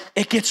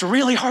 It gets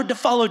really hard to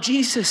follow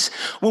Jesus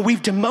when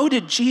we've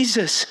demoted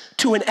Jesus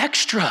to an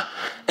extra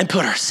and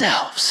put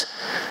ourselves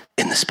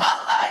in the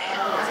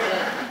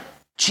spotlight.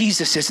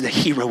 Jesus is the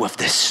hero of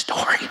this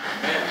story,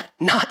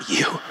 not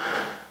you.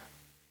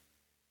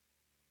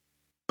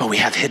 But we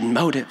have hidden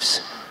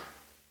motives.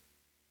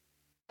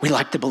 We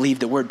like to believe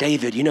that we're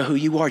David. You know who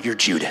you are? You're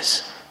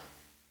Judas.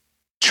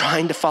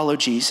 Trying to follow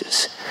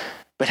Jesus,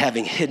 but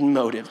having hidden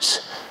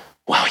motives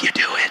while you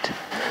do it.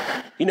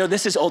 You know,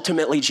 this is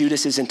ultimately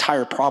Judas's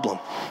entire problem: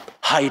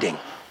 hiding.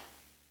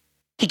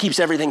 He keeps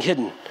everything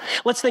hidden.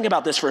 Let's think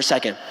about this for a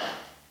second.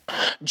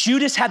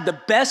 Judas had the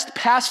best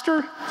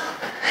pastor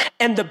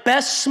and the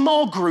best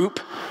small group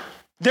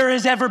there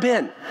has ever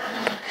been.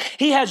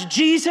 He has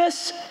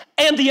Jesus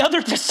and the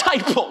other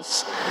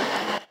disciples.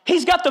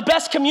 He's got the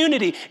best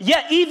community,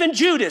 yet even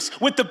Judas,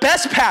 with the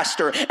best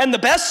pastor and the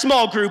best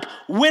small group,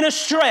 went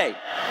astray.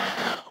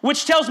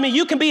 Which tells me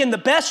you can be in the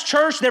best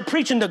church, they're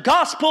preaching the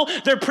gospel,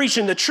 they're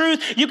preaching the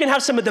truth, you can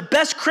have some of the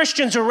best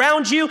Christians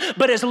around you,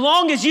 but as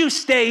long as you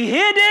stay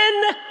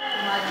hidden,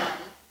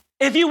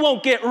 if you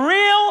won't get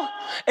real,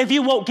 if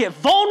you won't get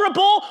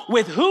vulnerable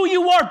with who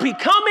you are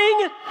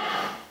becoming,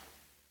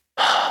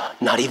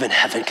 not even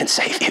heaven can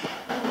save you.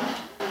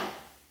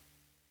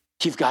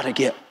 You've got to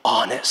get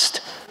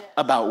honest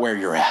about where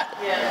you're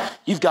at.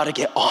 You've got to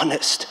get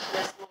honest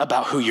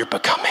about who you're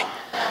becoming.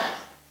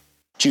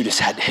 Judas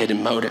had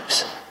hidden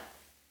motives.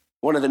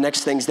 One of the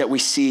next things that we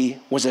see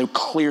was a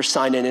clear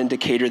sign and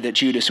indicator that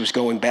Judas was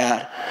going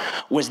bad,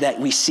 was that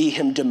we see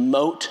him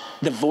demote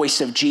the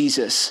voice of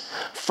Jesus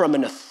from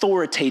an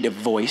authoritative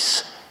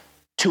voice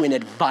to an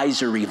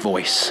advisory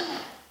voice.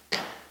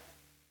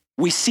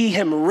 we see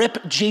him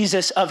rip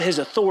Jesus of his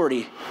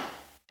authority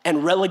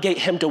and relegate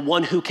him to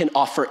one who can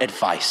offer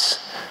advice.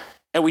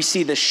 And we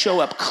see this show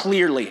up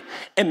clearly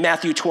in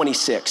Matthew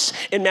 26.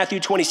 In Matthew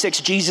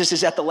 26, Jesus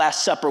is at the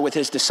Last Supper with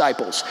his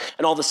disciples.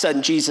 And all of a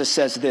sudden, Jesus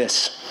says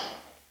this.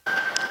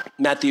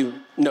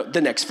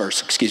 The next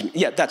verse, excuse me.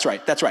 Yeah, that's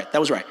right. That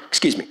was right.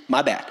 Excuse me,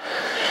 my bad.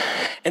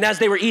 And as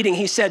they were eating,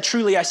 he said,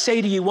 truly, I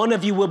say to you, one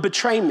of you will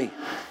betray me.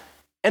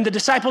 And the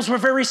disciples were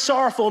very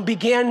sorrowful and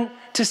began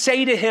to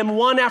say to him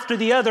one after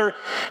the other,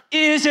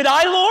 is it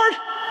I, Lord?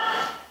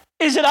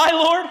 Is it I,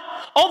 Lord?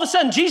 All of a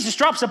sudden, Jesus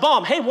drops a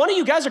bomb. Hey, one of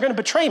you guys are going to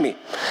betray me.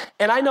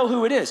 And I know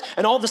who it is.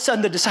 And all of a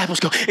sudden, the disciples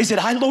go, is it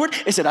I, Lord?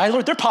 Is it I,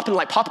 Lord? They're popping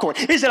like popcorn.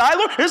 Is it I,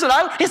 Lord? Is it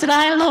I? Is it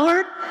I,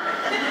 Lord?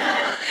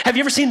 Have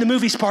you ever seen the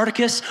movie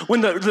Spartacus? When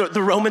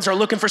the Romans are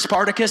looking for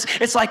Spartacus?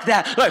 It's like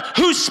that. Like,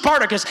 who's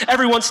Spartacus?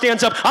 Everyone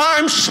stands up.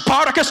 I'm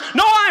Spartacus.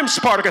 No, I'm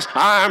Spartacus.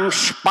 I'm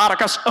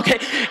Spartacus. Okay,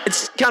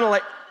 it's kind of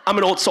like, I'm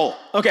an old soul.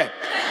 Okay.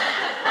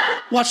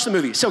 Watch the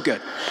movie. It's so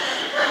good.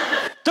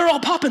 They're all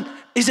popping.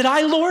 Is it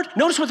I, Lord?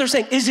 Notice what they're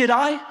saying. Is it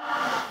I,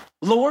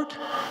 Lord?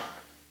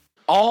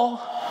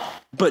 All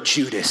but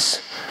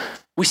Judas.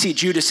 We see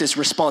Judas's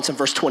response in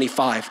verse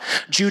 25.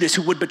 Judas,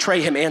 who would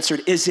betray him,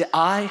 answered, is it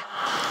I,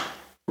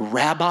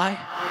 Rabbi?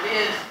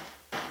 It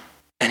is.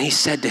 And he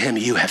said to him,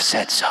 you have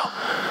said so.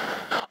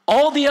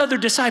 All the other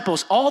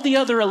disciples, all the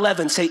other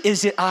 11 say,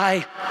 is it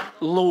I,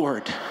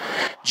 Lord?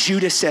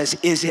 Judas says,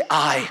 is it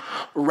I,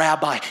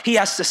 Rabbi? He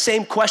asks the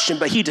same question,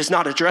 but he does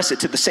not address it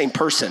to the same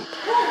person.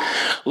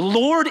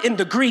 Lord in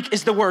the Greek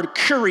is the word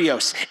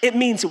kurios. It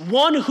means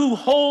one who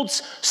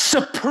holds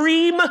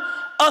supreme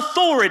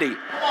authority.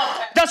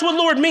 That's what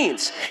Lord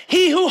means.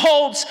 He who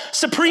holds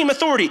supreme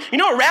authority. You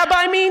know what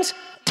rabbi means?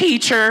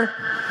 Teacher.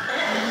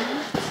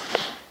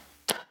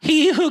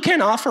 He who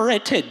can offer a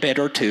tidbit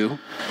or two.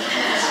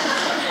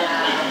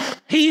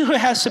 He who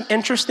has some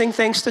interesting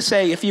things to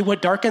say if you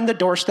would darken the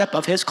doorstep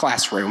of his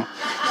classroom.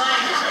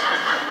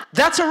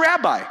 That's a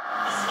rabbi.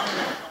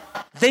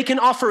 They can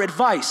offer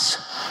advice.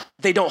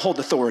 They don't hold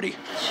authority.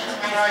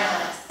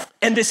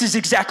 And this is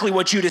exactly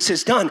what Judas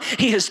has done.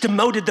 He has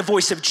demoted the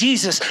voice of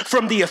Jesus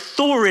from the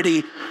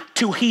authority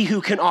to he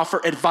who can offer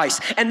advice.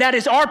 And that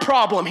is our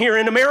problem here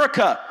in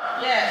America.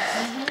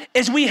 Yes.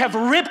 Is we have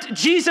ripped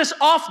Jesus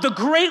off the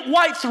great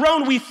white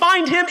throne we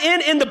find him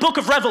in the book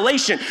of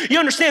Revelation. You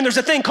understand there's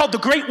a thing called the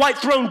great white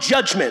throne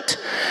judgment.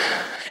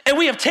 And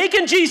we have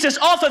taken Jesus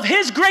off of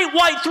his great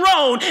white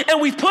throne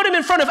and we've put him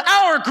in front of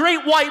our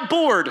great white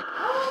board.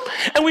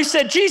 And we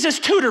said, Jesus,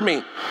 tutor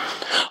me.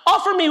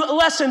 Offer me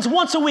lessons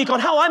once a week on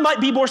how I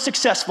might be more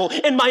successful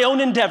in my own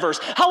endeavors,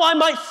 how I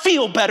might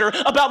feel better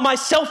about my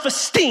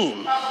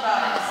self-esteem.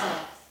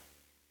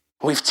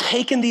 We've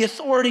taken the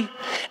authority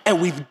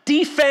and we've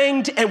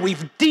defanged and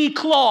we've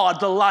declawed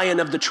the Lion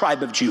of the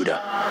tribe of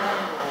Judah.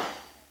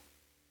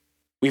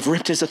 We've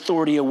ripped his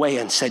authority away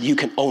and said, you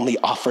can only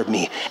offer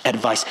me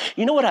advice.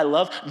 You know what I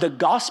love? The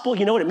gospel,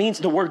 you know what it means?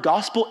 The word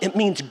gospel, it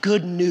means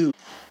good news.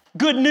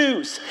 Good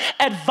news.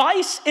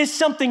 Advice is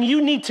something you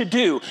need to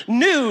do.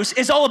 News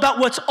is all about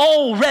what's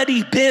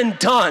already been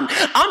done.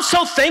 I'm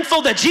so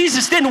thankful that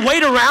Jesus didn't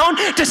wait around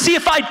to see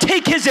if I'd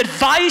take his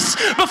advice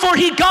before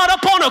he got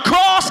up on a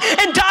cross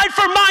and died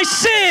for my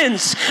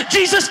sins.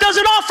 Jesus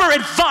doesn't offer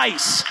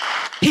advice.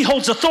 He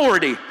holds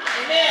authority.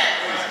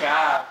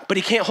 Amen. But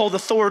he can't hold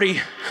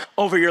authority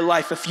over your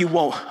life if you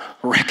won't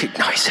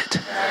recognize it.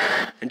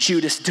 And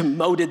Judas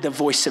demoted the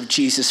voice of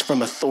Jesus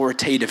from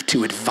authoritative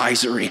to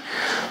advisory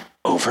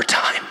over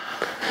time.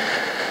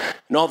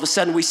 And all of a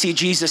sudden we see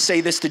Jesus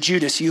say this to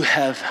Judas, you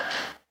have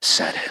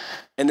said it.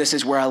 And this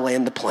is where I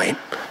land the plane.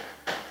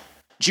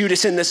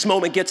 Judas in this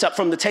moment gets up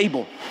from the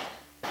table,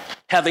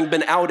 having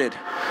been outed,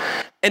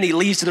 and he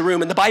leaves the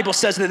room. And the Bible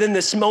says that in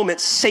this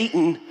moment,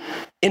 Satan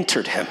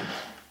entered him.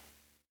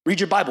 Read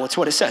your Bible, it's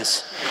what it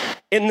says.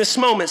 In this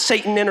moment,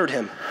 Satan entered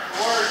him.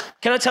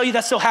 Can I tell you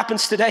that still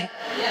happens today?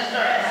 Yes,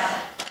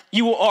 sir.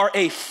 You are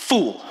a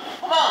fool.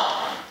 Come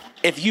on.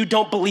 If you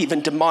don't believe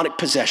in demonic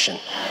possession,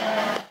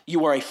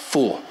 you are a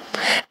fool,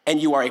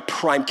 and you are a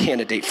prime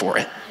candidate for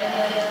it.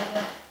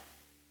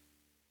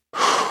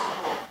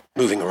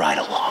 Moving right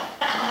along.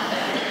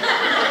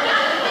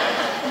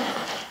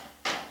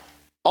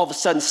 All of a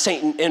sudden,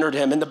 Satan entered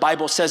him, and the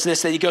Bible says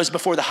this, that he goes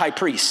before the high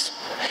priest,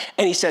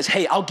 and he says,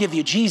 hey, I'll give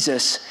you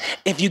Jesus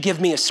if you give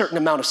me a certain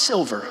amount of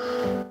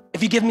silver.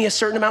 If you give me a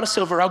certain amount of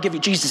silver, I'll give you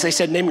Jesus. They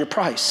said, name your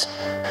price.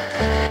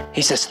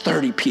 He says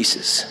 30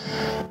 pieces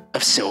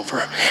of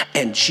silver.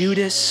 And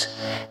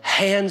Judas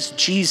hands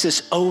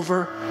Jesus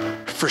over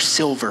for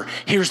silver.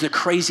 Here's the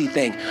crazy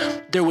thing.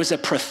 There was a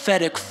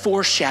prophetic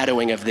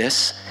foreshadowing of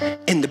this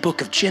in the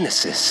book of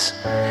Genesis,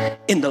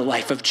 in the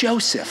life of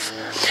Joseph.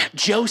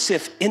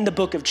 Joseph in the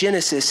book of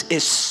Genesis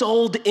is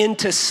sold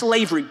into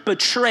slavery,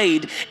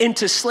 betrayed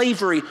into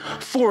slavery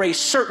for a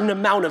certain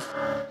amount of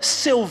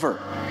silver.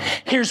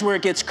 Here's where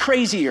it gets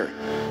crazier.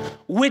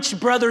 Which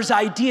brother's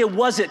idea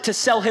was it to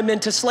sell him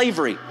into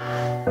slavery?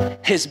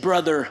 His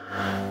brother,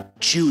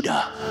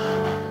 Judah.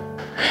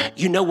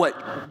 You know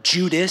what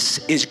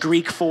Judas is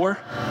Greek for?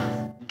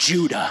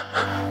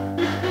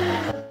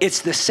 Judah.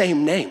 It's the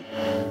same name.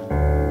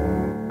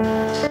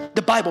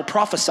 The Bible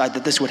prophesied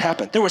that this would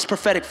happen. There was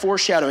prophetic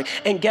foreshadowing.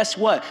 And guess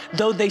what?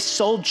 Though they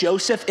sold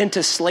Joseph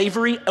into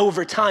slavery,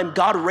 over time,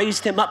 God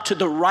raised him up to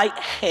the right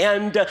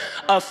hand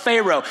of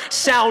Pharaoh.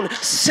 Sound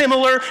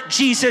similar?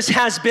 Jesus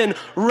has been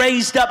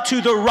raised up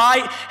to the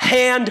right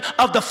hand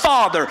of the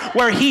Father,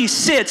 where he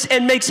sits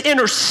and makes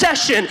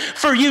intercession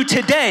for you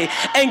today.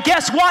 And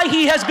guess why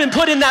he has been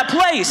put in that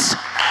place?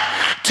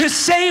 To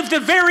save the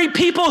very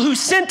people who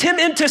sent him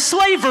into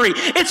slavery.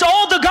 It's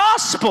all the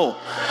gospel.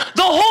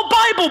 The whole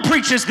Bible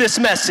preaches this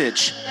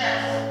message.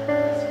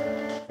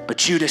 But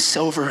Judas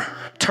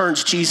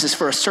turns Jesus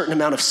for a certain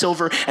amount of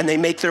silver, and they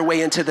make their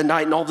way into the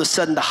night, and all of a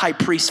sudden the high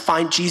priest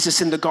finds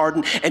Jesus in the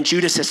garden, and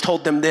Judas has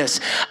told them this: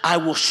 I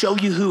will show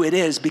you who it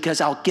is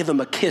because I'll give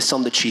him a kiss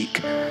on the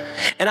cheek.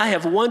 And I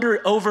have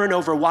wondered over and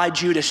over why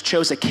Judas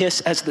chose a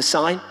kiss as the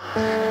sign.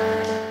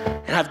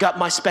 And I've got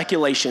my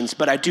speculations,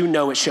 but I do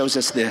know it shows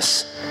us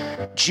this.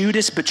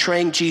 Judas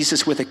betraying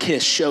Jesus with a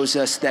kiss shows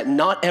us that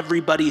not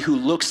everybody who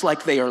looks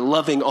like they are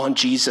loving on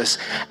Jesus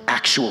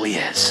actually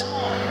is.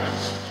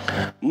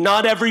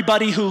 Not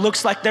everybody who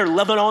looks like they're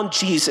loving on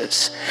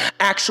Jesus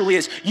actually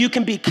is. You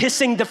can be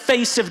kissing the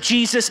face of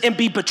Jesus and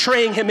be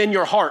betraying him in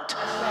your heart.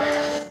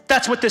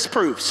 That's what this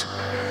proves.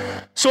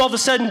 So all of a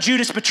sudden,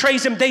 Judas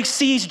betrays him. They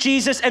seize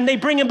Jesus and they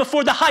bring him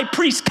before the high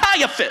priest,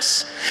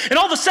 Caiaphas. And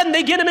all of a sudden,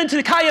 they get him into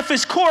the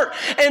Caiaphas court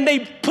and they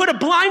put a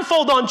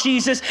blindfold on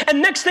Jesus.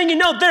 And next thing you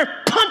know,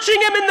 they're punching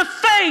him in the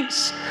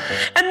face.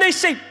 And they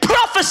say,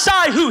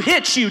 prophesy who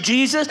hit you,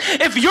 Jesus.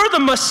 If you're the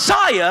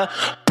Messiah,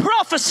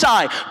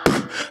 prophesy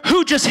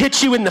who just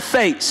hit you in the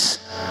face.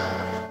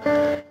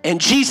 And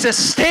Jesus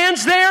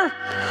stands there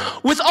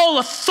with all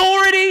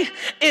authority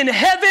in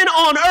heaven,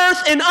 on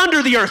earth, and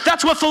under the earth.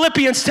 That's what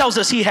Philippians tells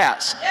us he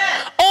has.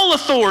 All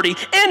authority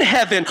in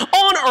heaven,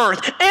 on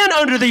earth, and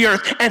under the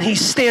earth. And he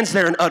stands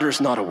there and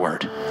utters not a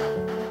word.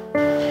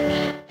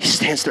 He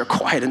stands there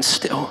quiet and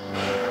still.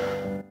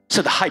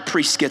 So the high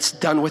priest gets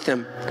done with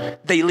him.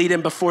 They lead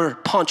him before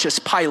Pontius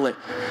Pilate.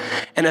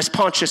 And as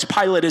Pontius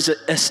Pilate is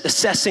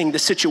assessing the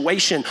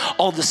situation,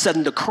 all of a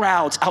sudden the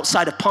crowds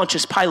outside of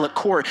Pontius Pilate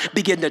court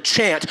begin to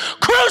chant,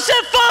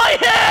 crucify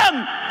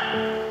him!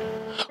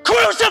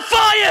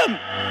 Crucify him!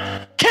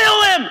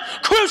 Kill him!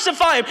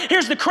 Crucify him!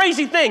 Here's the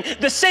crazy thing.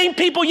 The same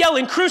people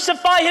yelling,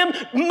 crucify him,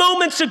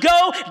 moments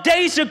ago,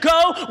 days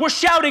ago, were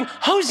shouting,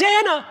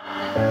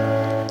 Hosanna!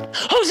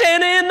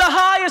 Hosanna in the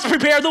highest,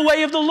 prepare the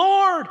way of the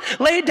Lord.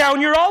 Lay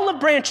down your olive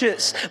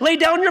branches. Lay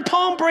down your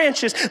palm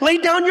branches. Lay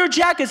down your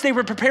jackets. They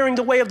were preparing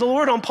the way of the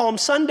Lord on Palm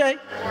Sunday.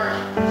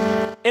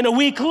 And a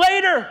week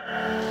later,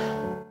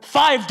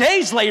 5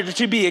 days later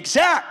to be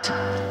exact,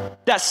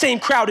 that same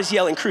crowd is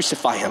yelling,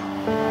 crucify him.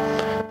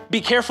 Be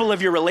careful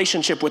of your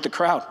relationship with the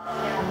crowd.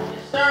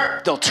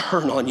 They'll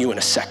turn on you in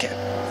a second.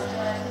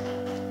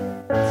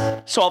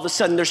 So all of a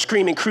sudden they're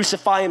screaming,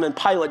 crucify him, and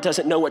Pilate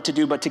doesn't know what to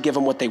do but to give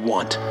them what they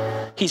want.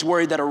 He's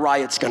worried that a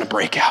riot's gonna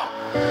break out.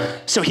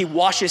 So he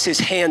washes his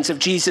hands of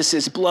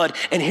Jesus' blood.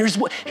 And here's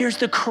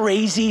the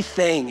crazy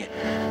thing.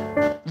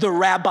 The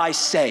rabbis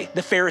say,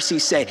 the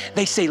Pharisees say,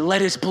 they say,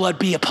 let his blood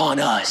be upon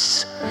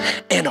us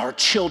and our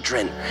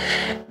children.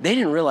 They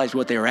didn't realize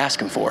what they were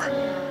asking for.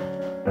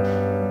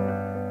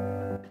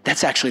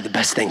 That's actually the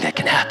best thing that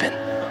can happen,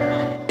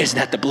 is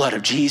that the blood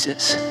of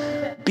Jesus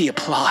be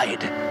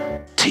applied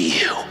to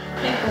you.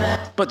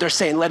 But they're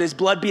saying, let his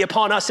blood be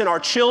upon us and our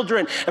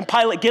children. And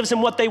Pilate gives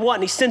them what they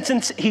want,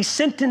 and he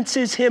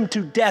sentences him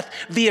to death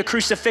via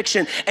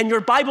crucifixion. And your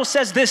Bible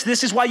says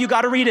this is why you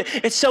got to read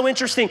it. It's so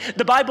interesting.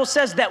 The Bible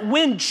says that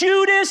when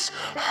Judas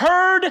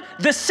heard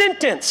the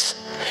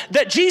sentence,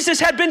 that Jesus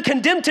had been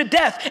condemned to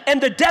death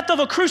and the death of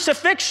a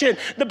crucifixion,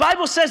 the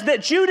Bible says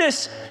that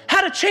Judas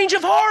had a change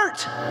of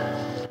heart.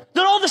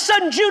 That all of a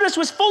sudden Judas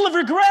was full of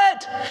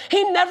regret.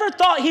 He never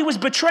thought he was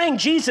betraying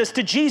Jesus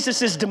to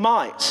Jesus'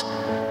 demise.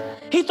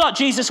 He thought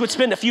Jesus would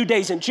spend a few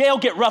days in jail,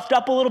 get roughed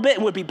up a little bit,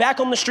 and would be back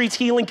on the streets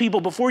healing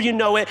people before you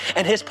know it,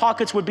 and his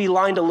pockets would be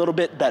lined a little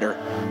bit better.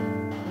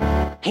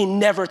 He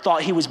never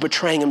thought he was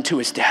betraying him to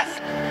his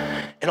death.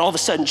 And all of a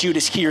sudden,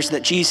 Judas hears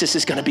that Jesus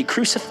is going to be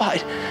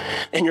crucified.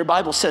 And your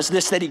Bible says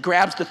this, that he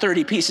grabs the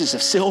 30 pieces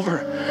of silver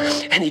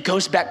and he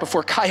goes back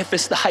before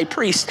Caiaphas, the high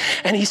priest,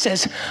 and he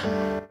says,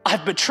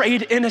 I've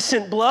betrayed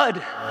innocent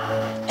blood.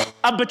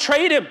 I've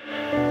betrayed him.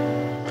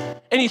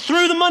 And he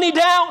threw the money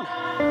down.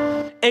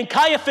 And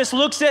Caiaphas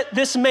looks at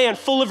this man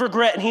full of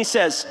regret and he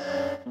says,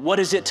 what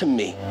is it to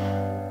me?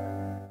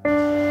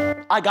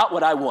 I got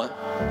what I want.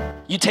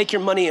 You take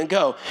your money and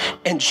go.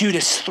 And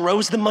Judas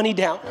throws the money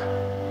down.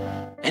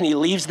 And he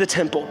leaves the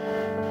temple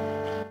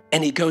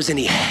and he goes and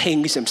he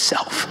hangs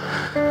himself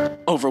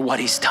over what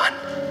he's done.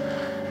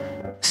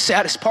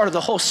 Saddest part of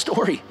the whole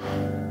story.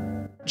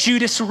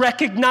 Judas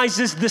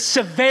recognizes the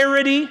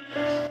severity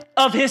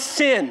of his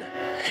sin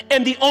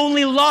And the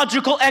only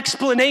logical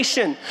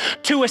explanation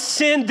to a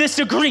sin this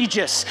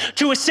egregious,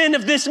 to a sin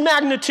of this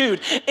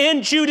magnitude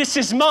in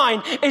Judas's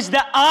mind is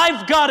that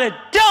I've got to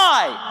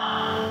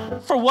die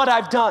for what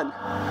I've done.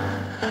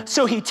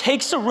 So he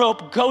takes a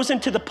rope, goes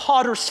into the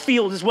potter's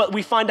field, is what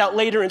we find out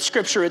later in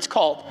Scripture it's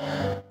called.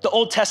 The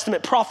Old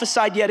Testament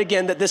prophesied yet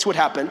again that this would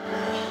happen.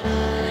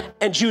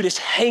 And Judas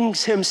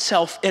hangs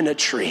himself in a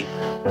tree.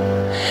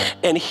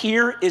 And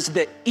here is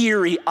the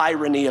eerie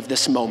irony of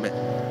this moment.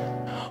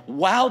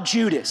 While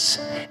Judas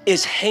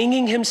is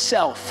hanging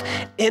himself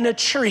in a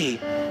tree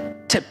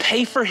to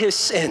pay for his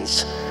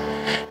sins,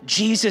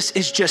 Jesus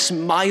is just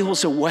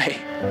miles away,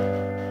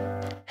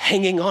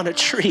 hanging on a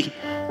tree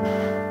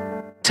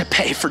to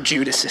pay for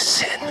Judas's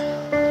sin.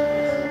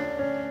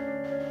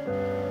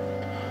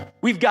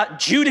 We've got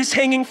Judas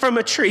hanging from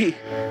a tree,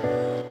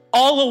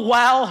 all the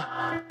while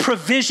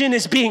provision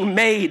is being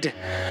made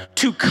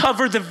to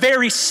cover the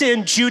very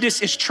sin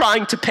Judas is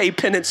trying to pay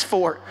penance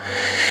for.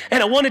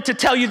 And I wanted to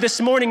tell you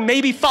this morning,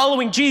 maybe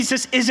following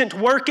Jesus isn't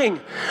working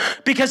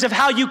because of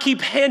how you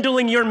keep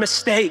handling your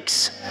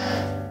mistakes.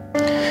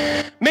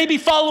 Maybe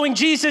following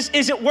Jesus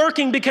isn't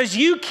working because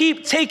you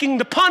keep taking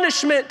the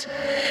punishment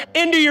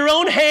into your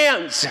own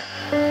hands.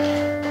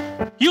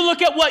 You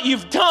look at what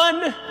you've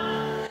done,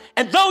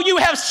 and though you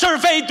have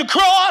surveyed the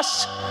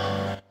cross,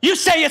 you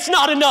say it's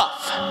not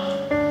enough.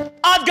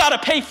 I've got to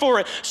pay for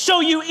it.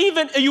 So you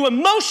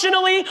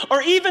emotionally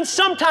or even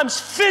sometimes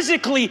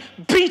physically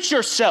beat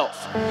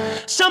yourself.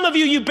 Some of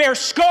you bear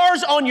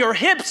scars on your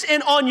hips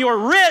and on your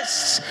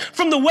wrists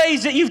from the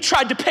ways that you've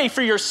tried to pay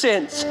for your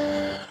sins,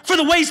 for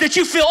the ways that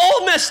you feel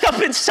all messed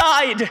up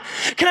inside.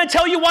 Can I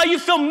tell you why you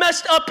feel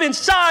messed up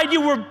inside?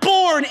 You were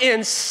born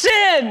in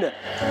sin.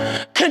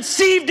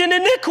 Conceived in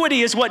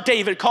iniquity is what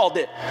David called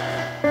it.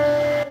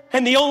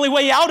 And the only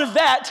way out of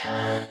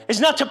that is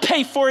not to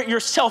pay for it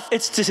yourself.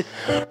 It's to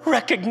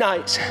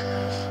recognize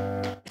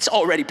it's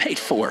already paid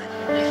for.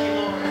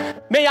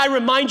 May I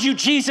remind you,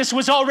 Jesus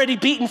was already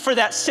beaten for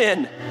that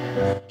sin.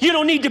 You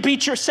don't need to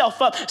beat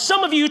yourself up.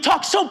 Some of you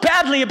talk so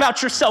badly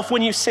about yourself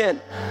when you sin.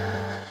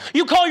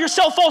 You call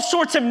yourself all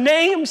sorts of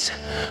names.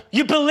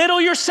 You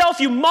belittle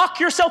yourself. You mock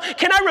yourself.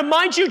 Can I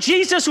remind you,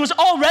 Jesus was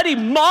already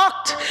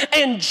mocked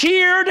and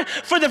jeered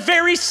for the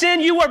very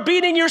sin you are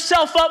beating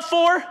yourself up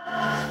for?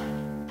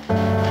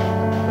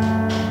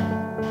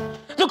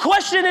 The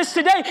question is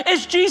today,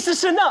 is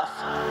Jesus enough?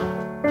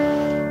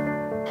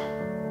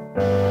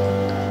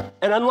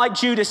 And unlike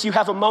Judas, you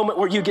have a moment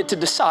where you get to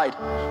decide.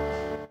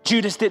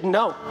 Judas didn't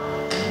know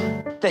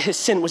that his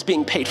sin was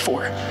being paid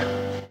for,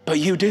 but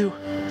you do.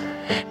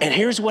 And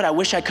here's what I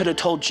wish I could have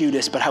told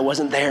Judas, but I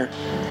wasn't there,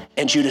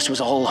 and Judas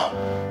was all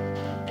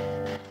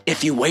alone.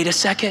 If you wait a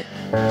second,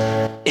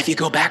 if you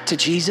go back to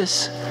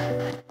Jesus,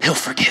 he'll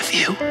forgive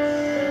you.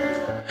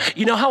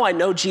 You know how I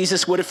know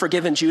Jesus would have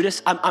forgiven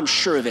Judas? I'm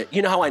sure of it.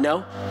 You know how I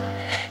know?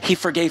 He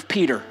forgave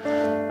Peter.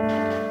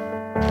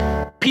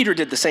 Peter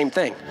did the same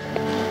thing.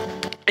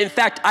 In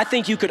fact, I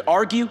think you could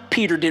argue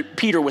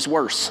Peter was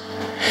worse.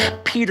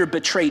 Peter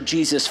betrayed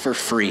Jesus for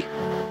free.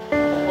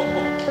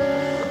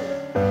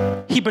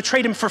 He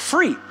betrayed him for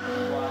free.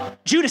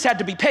 Judas had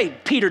to be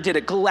paid. Peter did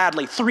it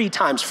gladly 3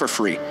 times for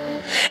free.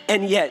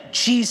 And yet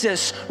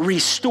Jesus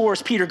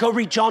restores Peter. Go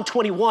read John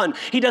 21.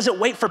 He doesn't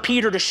wait for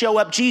Peter to show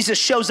up. Jesus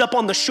shows up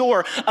on the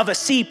shore of a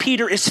sea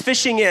Peter is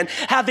fishing in,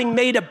 having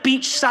made a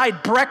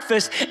beachside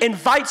breakfast,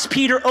 invites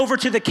Peter over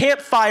to the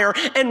campfire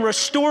and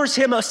restores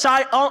him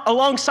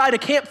alongside a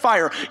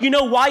campfire. You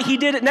know why he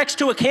did it next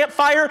to a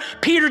campfire?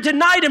 Peter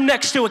denied him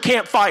next to a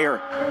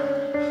campfire.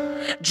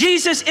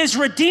 Jesus is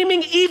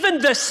redeeming even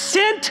the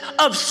scent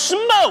of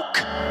smoke,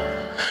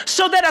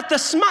 so that at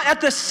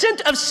the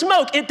scent of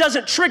smoke, it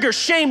doesn't trigger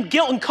shame,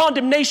 guilt, and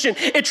condemnation.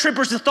 It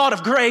triggers the thought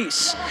of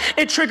grace.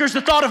 It triggers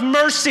the thought of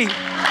mercy.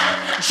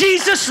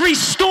 Jesus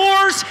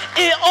restores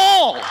it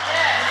all.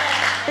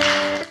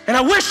 And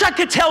I wish I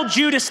could tell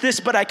Judas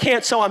this, but I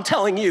can't, so I'm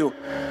telling you.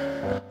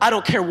 I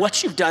don't care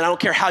what you've done. I don't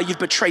care how you've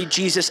betrayed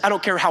Jesus. I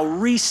don't care how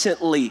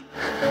recently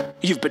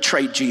you've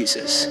betrayed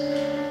Jesus.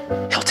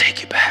 He'll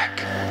take you back.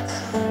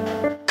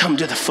 Come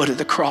to the foot of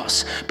the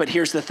cross. But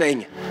here's the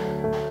thing.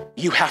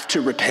 You have to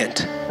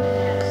repent.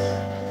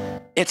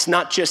 It's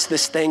not just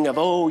this thing of,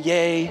 oh,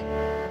 yay,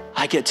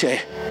 I get to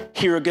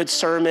hear a good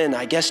sermon.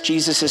 I guess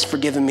Jesus has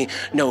forgiven me.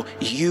 No,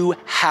 you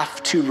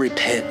have to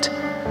repent.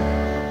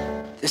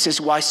 This is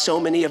why so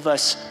many of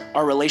us,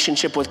 our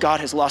relationship with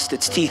God has lost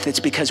its teeth. It's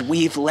because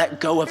we've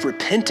let go of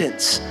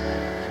repentance.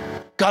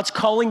 God's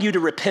calling you to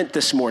repent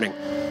this morning.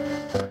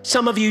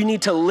 Some of you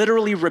need to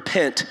literally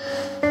repent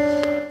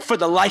for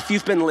the life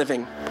you've been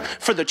living,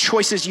 for the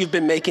choices you've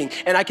been making.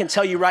 And I can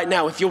tell you right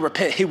now, if you'll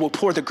repent, he will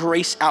pour the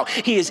grace out.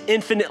 He is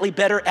infinitely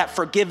better at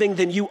forgiving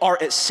than you are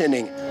at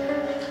sinning.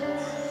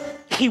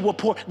 He will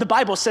pour. The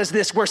Bible says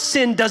this, where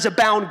sin does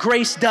abound,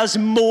 grace does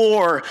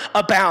more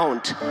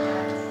abound.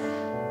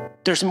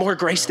 There's more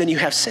grace than you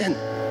have sin.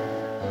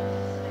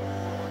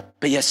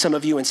 But yet some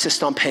of you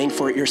insist on paying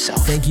for it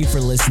yourself. Thank you for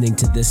listening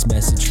to this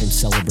message from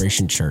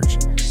Celebration Church.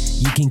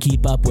 You can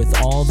keep up with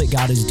all that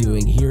God is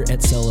doing here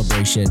at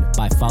Celebration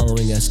by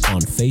following us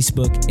on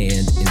Facebook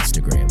and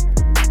Instagram.